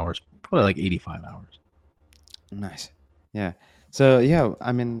couple more hours, probably like 85 hours. Nice. Yeah. So yeah,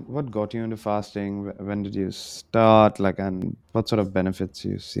 I mean, what got you into fasting? When did you start? Like, and what sort of benefits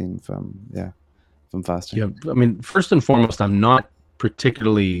you've seen from fasting? Yeah, I mean, first and foremost, I'm not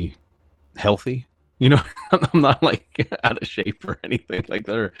particularly healthy. I'm not like out of shape or anything like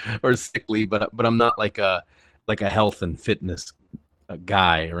that, or sickly, but I'm not like a health and fitness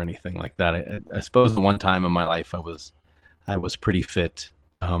guy or anything like that. I suppose the one time in my life I was pretty fit,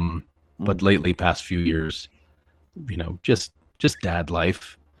 but lately, past few years, just dad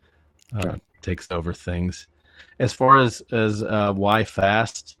life Right. takes over things. As far as why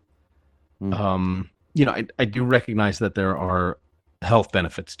fast, I do recognize that there are health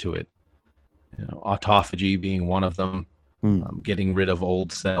benefits to it. Autophagy being one of them, getting rid of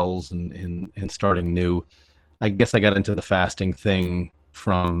old cells and starting new. I guess I got into the fasting thing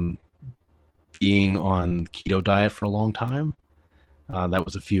from being on keto diet for a long time. That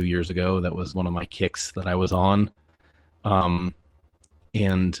was a few years ago. That was one of my kicks that I was on.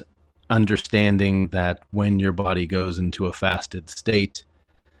 And understanding that when your body goes into a fasted state,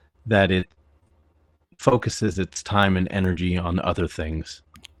 that it focuses its time and energy on other things.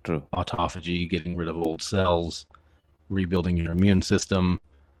 True. Autophagy, getting rid of old cells, rebuilding your immune system.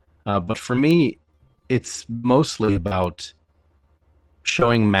 But for me, it's mostly about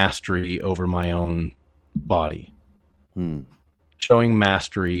showing mastery over my own body, showing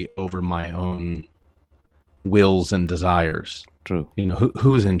mastery over my own wills and desires. True.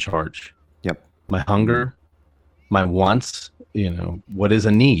 Who's in charge? Yep. My hunger, my wants, what is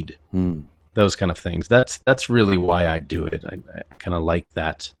a need? Those kind of things. That's really why I do it. I kind of like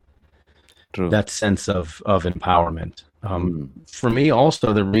that. True. That sense of empowerment. For me,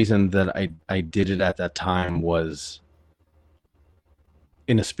 also, the reason that I did it at that time was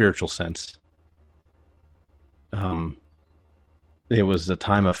in a spiritual sense. It was a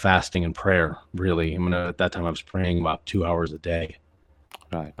time of fasting and prayer, really. At that time I was praying about 2 hours a day.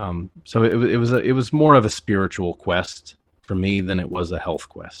 Right. So it was more of a spiritual quest for me than it was a health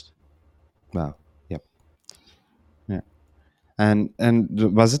quest. Wow. Yep. Yeah. And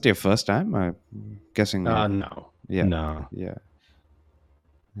was it your first time? I'm guessing. No, Yeah. no. Yeah.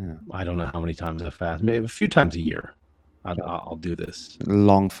 Yeah. I don't know how many times I fast. Maybe a few times a year. I'll do this.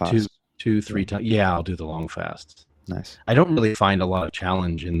 Long fast. Two, 3 times. Yeah, I'll do the long fast. Nice. I don't really find a lot of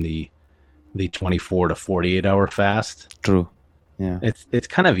challenge in the 24 to 48 hour fast. True. Yeah. It's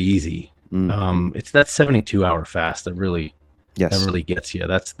kind of easy. It's that 72-hour fast that really gets you.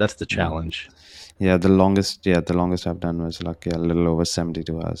 That's the challenge. Yeah, the longest I've done was like a little over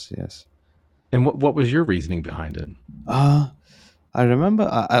 72 hours. Yes. And what was your reasoning behind it? I remember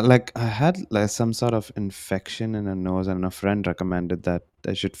I had like some sort of infection in a nose, and a friend recommended that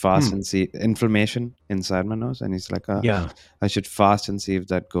I should fast and see inflammation inside my nose, and he's like, Yeah. I should fast and see if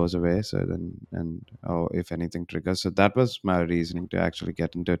that goes away. So then, or if anything triggers. So that was my reasoning to actually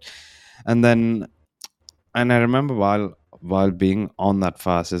get into it. And I remember while being on that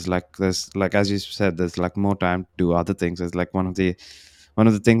fast is like there's like, as you said, there's like more time to do other things. It's like one of the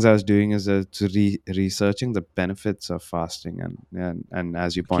things I was doing is researching the benefits of fasting, and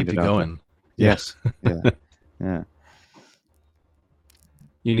as you Keep pointed you out, going. yes, yeah.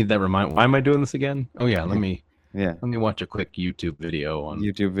 You need that remind. Why am I doing this again? Oh yeah, let me Yeah. let me watch a quick YouTube video on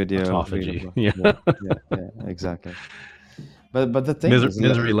YouTube video. autophagy. Yeah, exactly. But the thing is,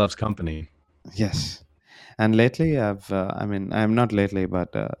 misery loves company. yes. And lately, I'm not lately,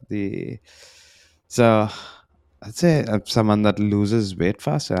 but so I'd say someone that loses weight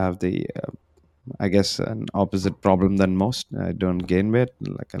fast. I have I guess an opposite problem than most. I don't gain weight,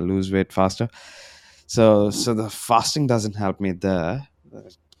 like I lose weight faster. So the fasting doesn't help me there,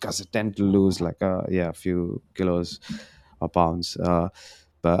 because I tend to lose like a few kilos or pounds.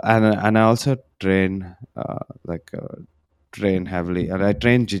 But and I also train train heavily, and I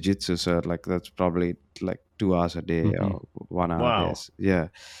train jiu-jitsu, so like that's probably like 2 hours a day or 1 hour Wow. days. Yeah.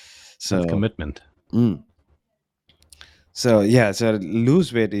 So That's commitment. So yeah, so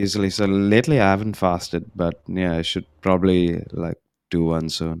lose weight easily. So lately I haven't fasted, but yeah, I should probably like do one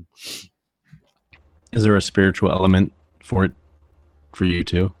soon. Is there a spiritual element for it for you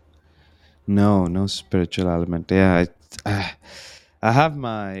too? No spiritual element. Yeah, I have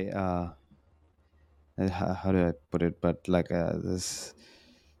my how do I put it? But like this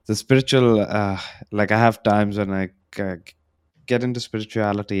the spiritual like I have times when I get into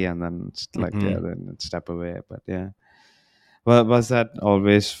spirituality, and then it's like then step away. But yeah. Well, was that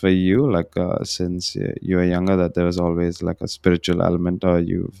always for you? Like since you were younger, that there was always like a spiritual element, or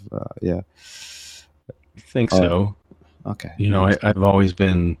you've yeah. I think Or so. okay. You know, Nice.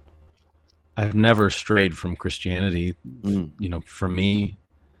 I've never strayed from Christianity. Mm. You know, for me,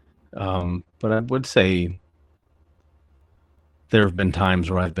 but I would say there have been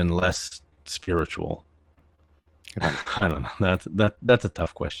times where I've been less spiritual. Right. I don't know. That's a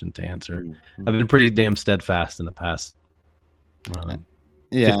tough question to answer. Mm. I've been pretty damn steadfast in the past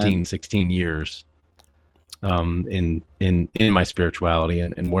Yeah. 15, 16 years in my spirituality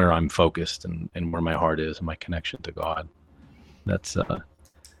and where I'm focused and where my heart is and my connection to God. That's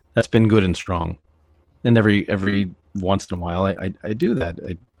been good and strong. And every once in a while I do that.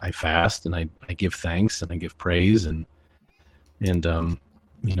 I fast and I give thanks and I give praise and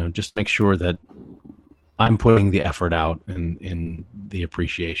you know, just make sure that I'm putting the effort out in the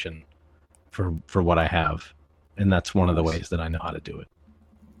appreciation for what I have. And that's one of the ways that I know how to do it.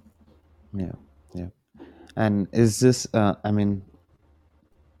 Yeah. Yeah. And is this? I mean,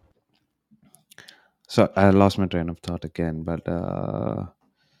 so I lost my train of thought again, but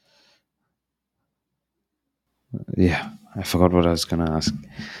yeah, I forgot what I was gonna ask.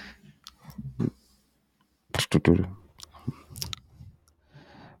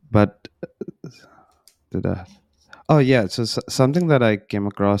 But did I? Oh yeah, so something that I came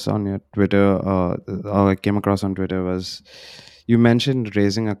across on your Twitter, or I came across on Twitter, was you mentioned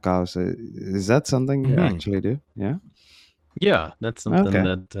raising a cow. So is that something you actually do? Yeah. Yeah, that's something Okay.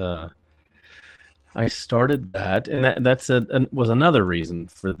 that I started that, and was another reason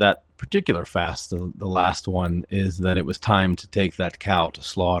for that particular fast. The last one is that it was time to take that cow to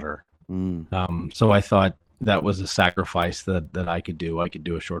slaughter. So I thought that was a sacrifice that I could do. I could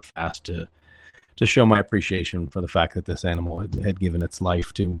do a short fast to show my appreciation for the fact that this animal had given its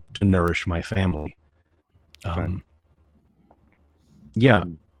life to nourish my family. Yeah,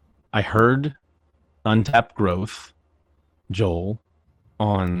 I heard Untapped Growth, Joel,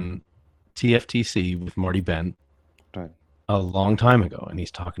 on TFTC with Marty Bent a long time ago, and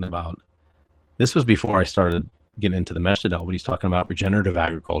he's talking about, this was before I started getting into the Meshdadel, but he's talking about regenerative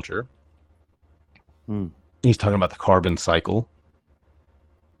agriculture. He's talking about the carbon cycle.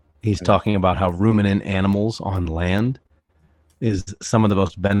 He's talking about how ruminant animals on land is some of the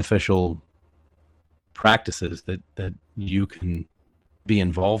most beneficial practices that you can be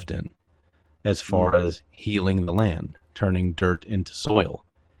involved in as far as healing the land, turning dirt into soil.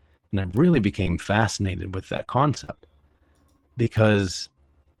 And I really became fascinated with that concept because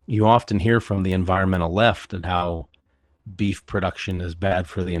you often hear from the environmental left and how beef production is bad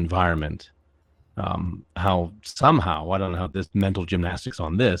for the environment. How somehow, I don't know how this mental gymnastics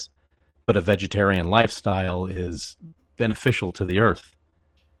on this, but a vegetarian lifestyle is beneficial to the earth.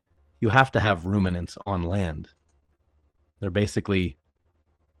 You have to have ruminants on land. They're basically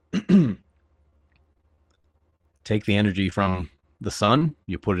take the energy from the sun,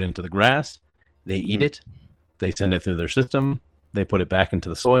 you put it into the grass, they eat it, they send it through their system, they put it back into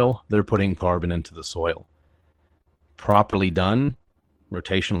the soil, they're putting carbon into the soil. Properly done,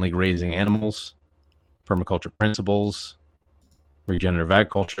 rotationally grazing animals, permaculture principles, regenerative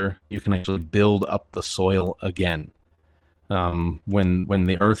agriculture, you can actually build up the soil again. When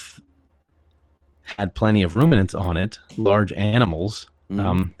the earth had plenty of ruminants on it, large animals,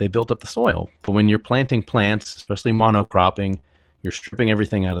 they built up the soil. But when you're planting plants, especially monocropping, you're stripping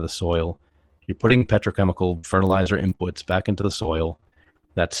everything out of the soil. You're putting petrochemical fertilizer inputs back into the soil.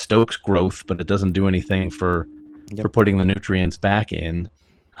 That stokes growth, but it doesn't do anything for putting the nutrients back in.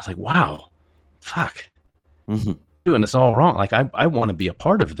 I was like, wow, fuck. Doing this all wrong. Like I want to be a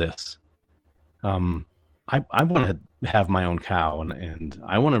part of this. I want to have my own cow and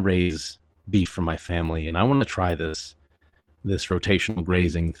I want to raise beef for my family and I want to try this rotational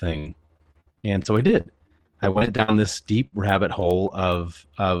grazing thing. And so I did. I went down this deep rabbit hole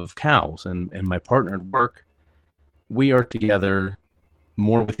of cows and my partner at work. We are together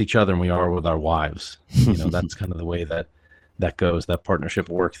more with each other than we are with our wives. You know, that's kind of the way that goes, that partnership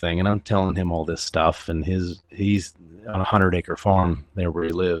work thing. And I'm telling him all this stuff, and he's on a 100-acre farm there where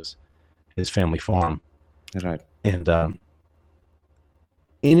he lives, his family farm. Right. And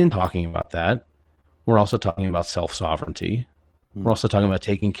in talking about that, we're also talking about self-sovereignty. We're also talking about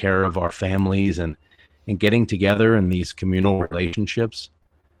taking care of our families and getting together in these communal relationships.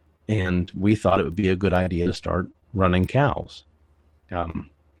 And we thought it would be a good idea to start running cows.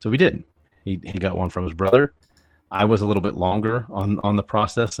 So we did. He got one from his brother. I was a little bit longer on the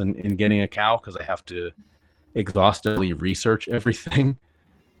process in getting a cow because I have to exhaustively research everything.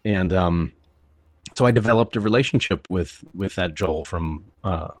 And so I developed a relationship with that Joel from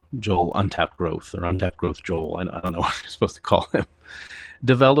Joel Untapped Growth, or Untapped Growth Joel. I don't know what I'm supposed to call him.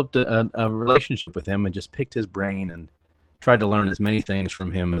 Developed a relationship with him and just picked his brain and tried to learn as many things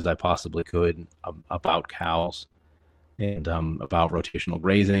from him as I possibly could about cows and about rotational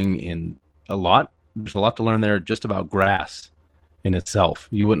grazing. And there's a lot to learn there just about grass in itself.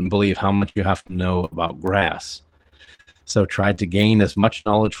 You wouldn't believe how much you have to know about grass. So tried to gain as much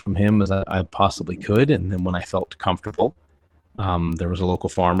knowledge from him as I possibly could. And then when I felt comfortable, there was a local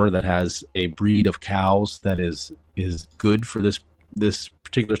farmer that has a breed of cows that is good for this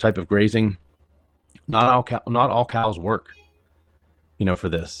particular type of grazing. Not all cows work, for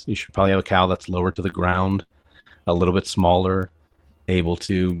this. You should probably have a cow that's lower to the ground, a little bit smaller, able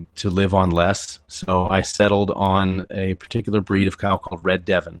to live on less. So I settled on a particular breed of cow called Red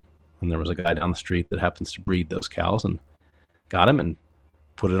Devon. And there was a guy down the street that happens to breed those cows, and got him and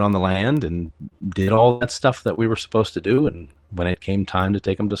put it on the land and did all that stuff that we were supposed to do. And when it came time to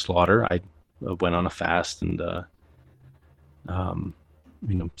take them to slaughter, I went on a fast and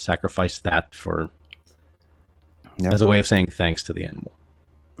sacrificed that as a way of saying thanks to the animal.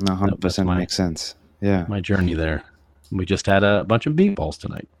 100% makes sense. Yeah. My journey there. We just had a bunch of meatballs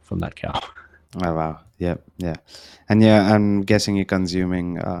tonight from that cow. Oh, wow. Yeah. And yeah, I'm guessing you're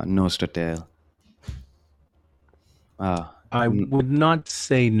consuming nose to tail. I would not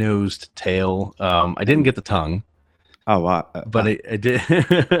say nose to tail. I didn't get the tongue. Oh, wow. But I did.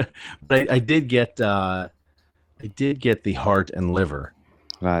 But I did get. I did get the heart and liver.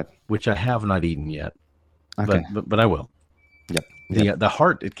 Right. Which I have not eaten yet. Okay. But I will. Yep. The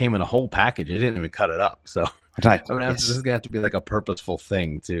heart, it came in a whole package. I didn't even cut it up. So right. This is gonna have to be like a purposeful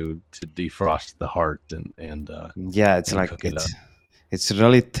thing to defrost the heart and yeah, it's like cook it up. It's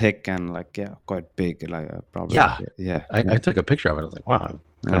really thick and quite big. Like probably. Yeah. I took a picture of it. I was like, wow, I'm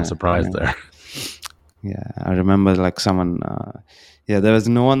kind of surprised there. Yeah, I remember like someone. There was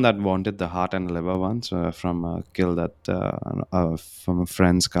no one that wanted the heart and liver ones from a kill that from a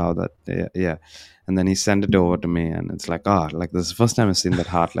friend's cow. And then he sent it over to me, and it's like, like this is the first time I've seen that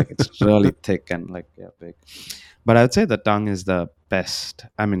heart. Like it's really thick and big. But I would say the tongue is the best.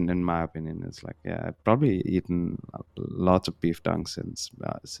 I mean, in my opinion, it's like I've probably eaten lots of beef tongue since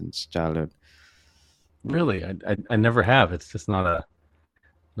childhood. Really, I never have. It's just not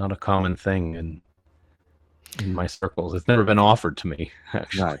a common thing in my circles. It's never been offered to me,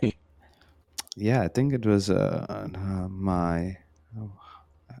 actually. Right. Yeah, I think it was my. Oh,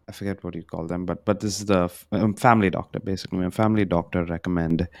 I forget what you call them, but this is the family doctor. Basically, my family doctor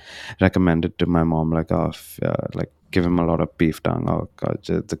recommended to my mom like, like give him a lot of beef tongue. Oh God,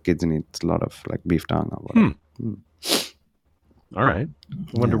 the kids need a lot of like beef tongue or whatever. Hmm. All right. I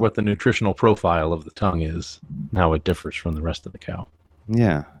wonder Yeah, what the nutritional profile of the tongue is, and how it differs from the rest of the cow.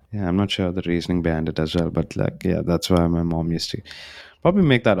 yeah, yeah. I'm not sure the reasoning behind it as well, but like, yeah, that's why my mom used to probably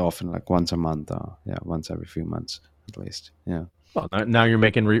make that often, like once a month, or yeah, once every few months at least. Yeah. Well, now you're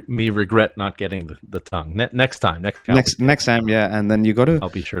making me regret not getting the tongue. Next time, next cow we Next pick, time, yeah, and then I'll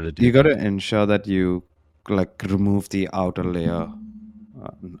be sure to do you got to that. ensure that you like remove the outer layer.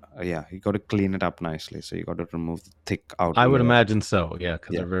 Yeah, you got to clean it up nicely. So you got to remove the thick outer I would layer. imagine so, yeah,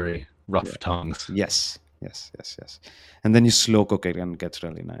 because Yeah, they're very yeah. rough tongues. Yes, yes, yes, yes. And then you slow cook it and it gets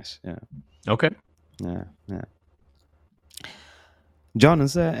really nice. Yeah, Okay. yeah, yeah. John,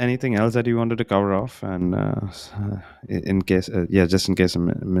 is there anything else that you wanted to cover off? And in case, yeah, just in case I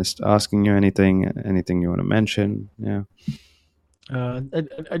missed asking you anything you want to mention? Yeah.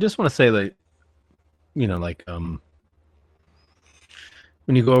 I just want to say that, like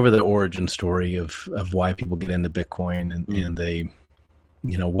when you go over the origin story of why people get into Bitcoin and they,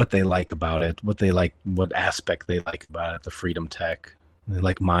 what they like about it, what aspect they like about it, the freedom tech, they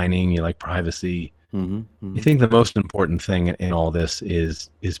like mining, you like privacy. Mm-hmm, I think the most important thing in all this is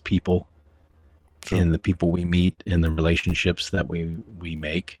people true. and the people we meet and the relationships that we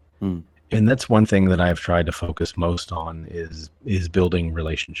make. Mm. And that's one thing that I've tried to focus most on is building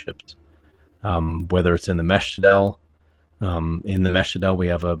relationships. Whether it's in the Mesh Citadel, in the Mesh Citadel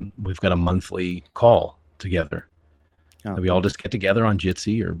we've got a monthly call together. Oh, We all just get together on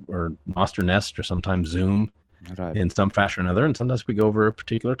Jitsi or Noster Nest or sometimes Zoom right. in some fashion or another, and sometimes we go over a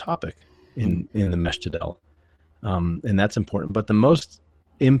particular topic in the Mesh Citadel. And that's important. But the most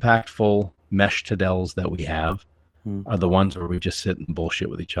impactful Mesh Citadels that we have are the ones where we just sit and bullshit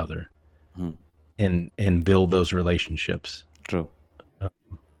with each other and build those relationships. True.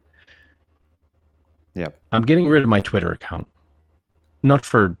 Yeah. I'm getting rid of my Twitter account. Not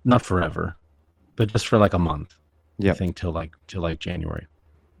forever, but just for like a month. Yep. I think till like January.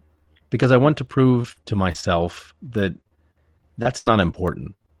 Because I want to prove to myself that that's not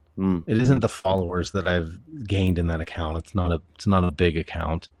important. It isn't the followers that I've gained in that account. It's not a big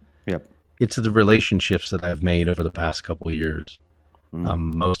account. Yep. It's the relationships that I've made over the past couple of years.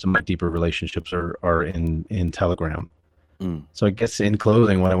 Most of my deeper relationships are in Telegram. So I guess in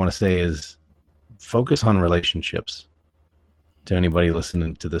closing, what I want to say is focus on relationships. To anybody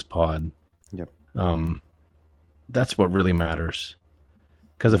listening to this pod, Yep. That's what really matters.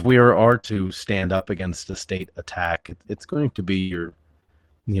 Because if we are to stand up against a state attack, it's going to be your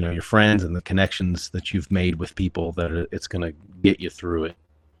friends and the connections that you've made with people it's going to get you through it.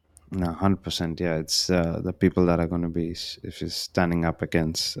 No, 100%. Yeah, it's the people that are going to be, if you're standing up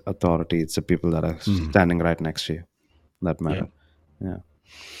against authority, it's the people that are standing right next to you that matter. Yeah.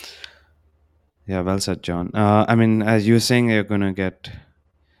 Yeah, well said, John. I mean, as you were saying, you're going to get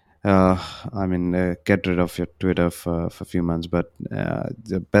get rid of your Twitter for a few months, but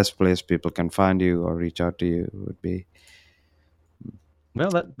the best place people can find you or reach out to you would be.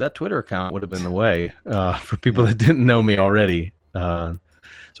 Well, that Twitter account would have been the way for people that didn't know me already.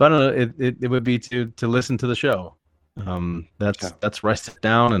 So I don't know. It would be to listen to the show. That's where I sit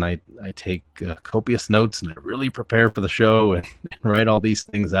down and I take copious notes and I really prepare for the show and write all these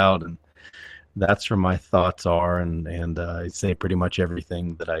things out, and that's where my thoughts are, and I say pretty much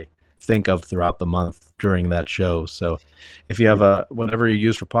everything that I think of throughout the month during that show. So if you have whatever you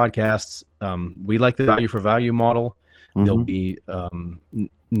use for podcasts, we like the value for value model. There'll be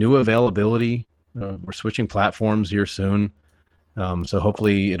new availability. We're switching platforms here soon. So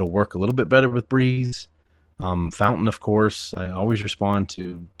hopefully it'll work a little bit better with Breeze. Fountain, of course. I always respond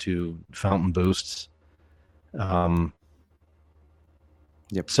to Fountain boosts. Yep.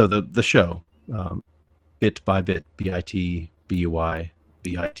 So the show, bit by bit, BIT, BUI,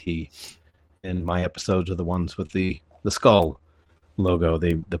 and my episodes are the ones with the skull logo,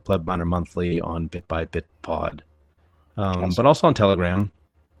 the PlebMiner Monthly on Bit by Bit Pod. But also on Telegram.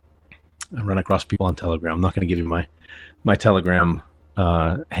 I run across people on Telegram. I'm not going to give you my Telegram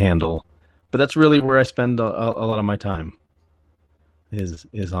handle, but that's really where I spend a lot of my time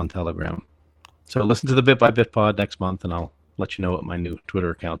is on Telegram. So listen to the Bit by Bit Pod next month, and I'll let you know what my new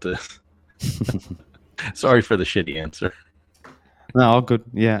Twitter account is. Sorry for the shitty answer. No, all good.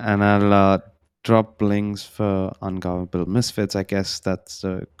 Yeah, and I'll drop links for Ungovernable Misfits. I guess that's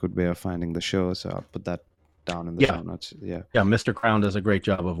a good way of finding the show. So I'll put that down in the show notes. Yeah. Yeah, Mr. Crown does a great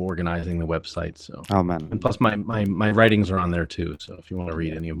job of organizing the website. So, Oh man. and plus my writings are on there too. So if you want to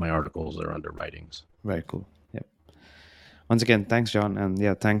read any of my articles, they're under writings. Very cool. Yep. Once again, thanks, John, and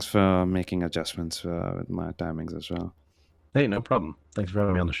yeah, thanks for making adjustments with my timings as well. Hey, no problem. Thanks for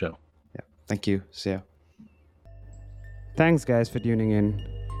having me on the show. Yeah. Thank you. See ya. Thanks, guys, for tuning in.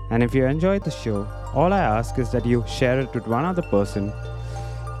 And if you enjoyed the show, all I ask is that you share it with one other person.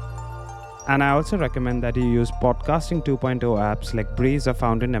 And I also recommend that you use podcasting 2.0 apps like Breeze or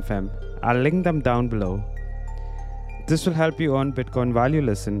Fountain FM. I'll link them down below. This will help you earn Bitcoin while you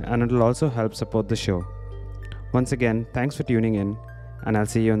listen, and it will also help support the show. Once again, thanks for tuning in, and I'll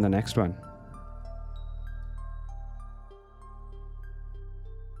see you in the next one.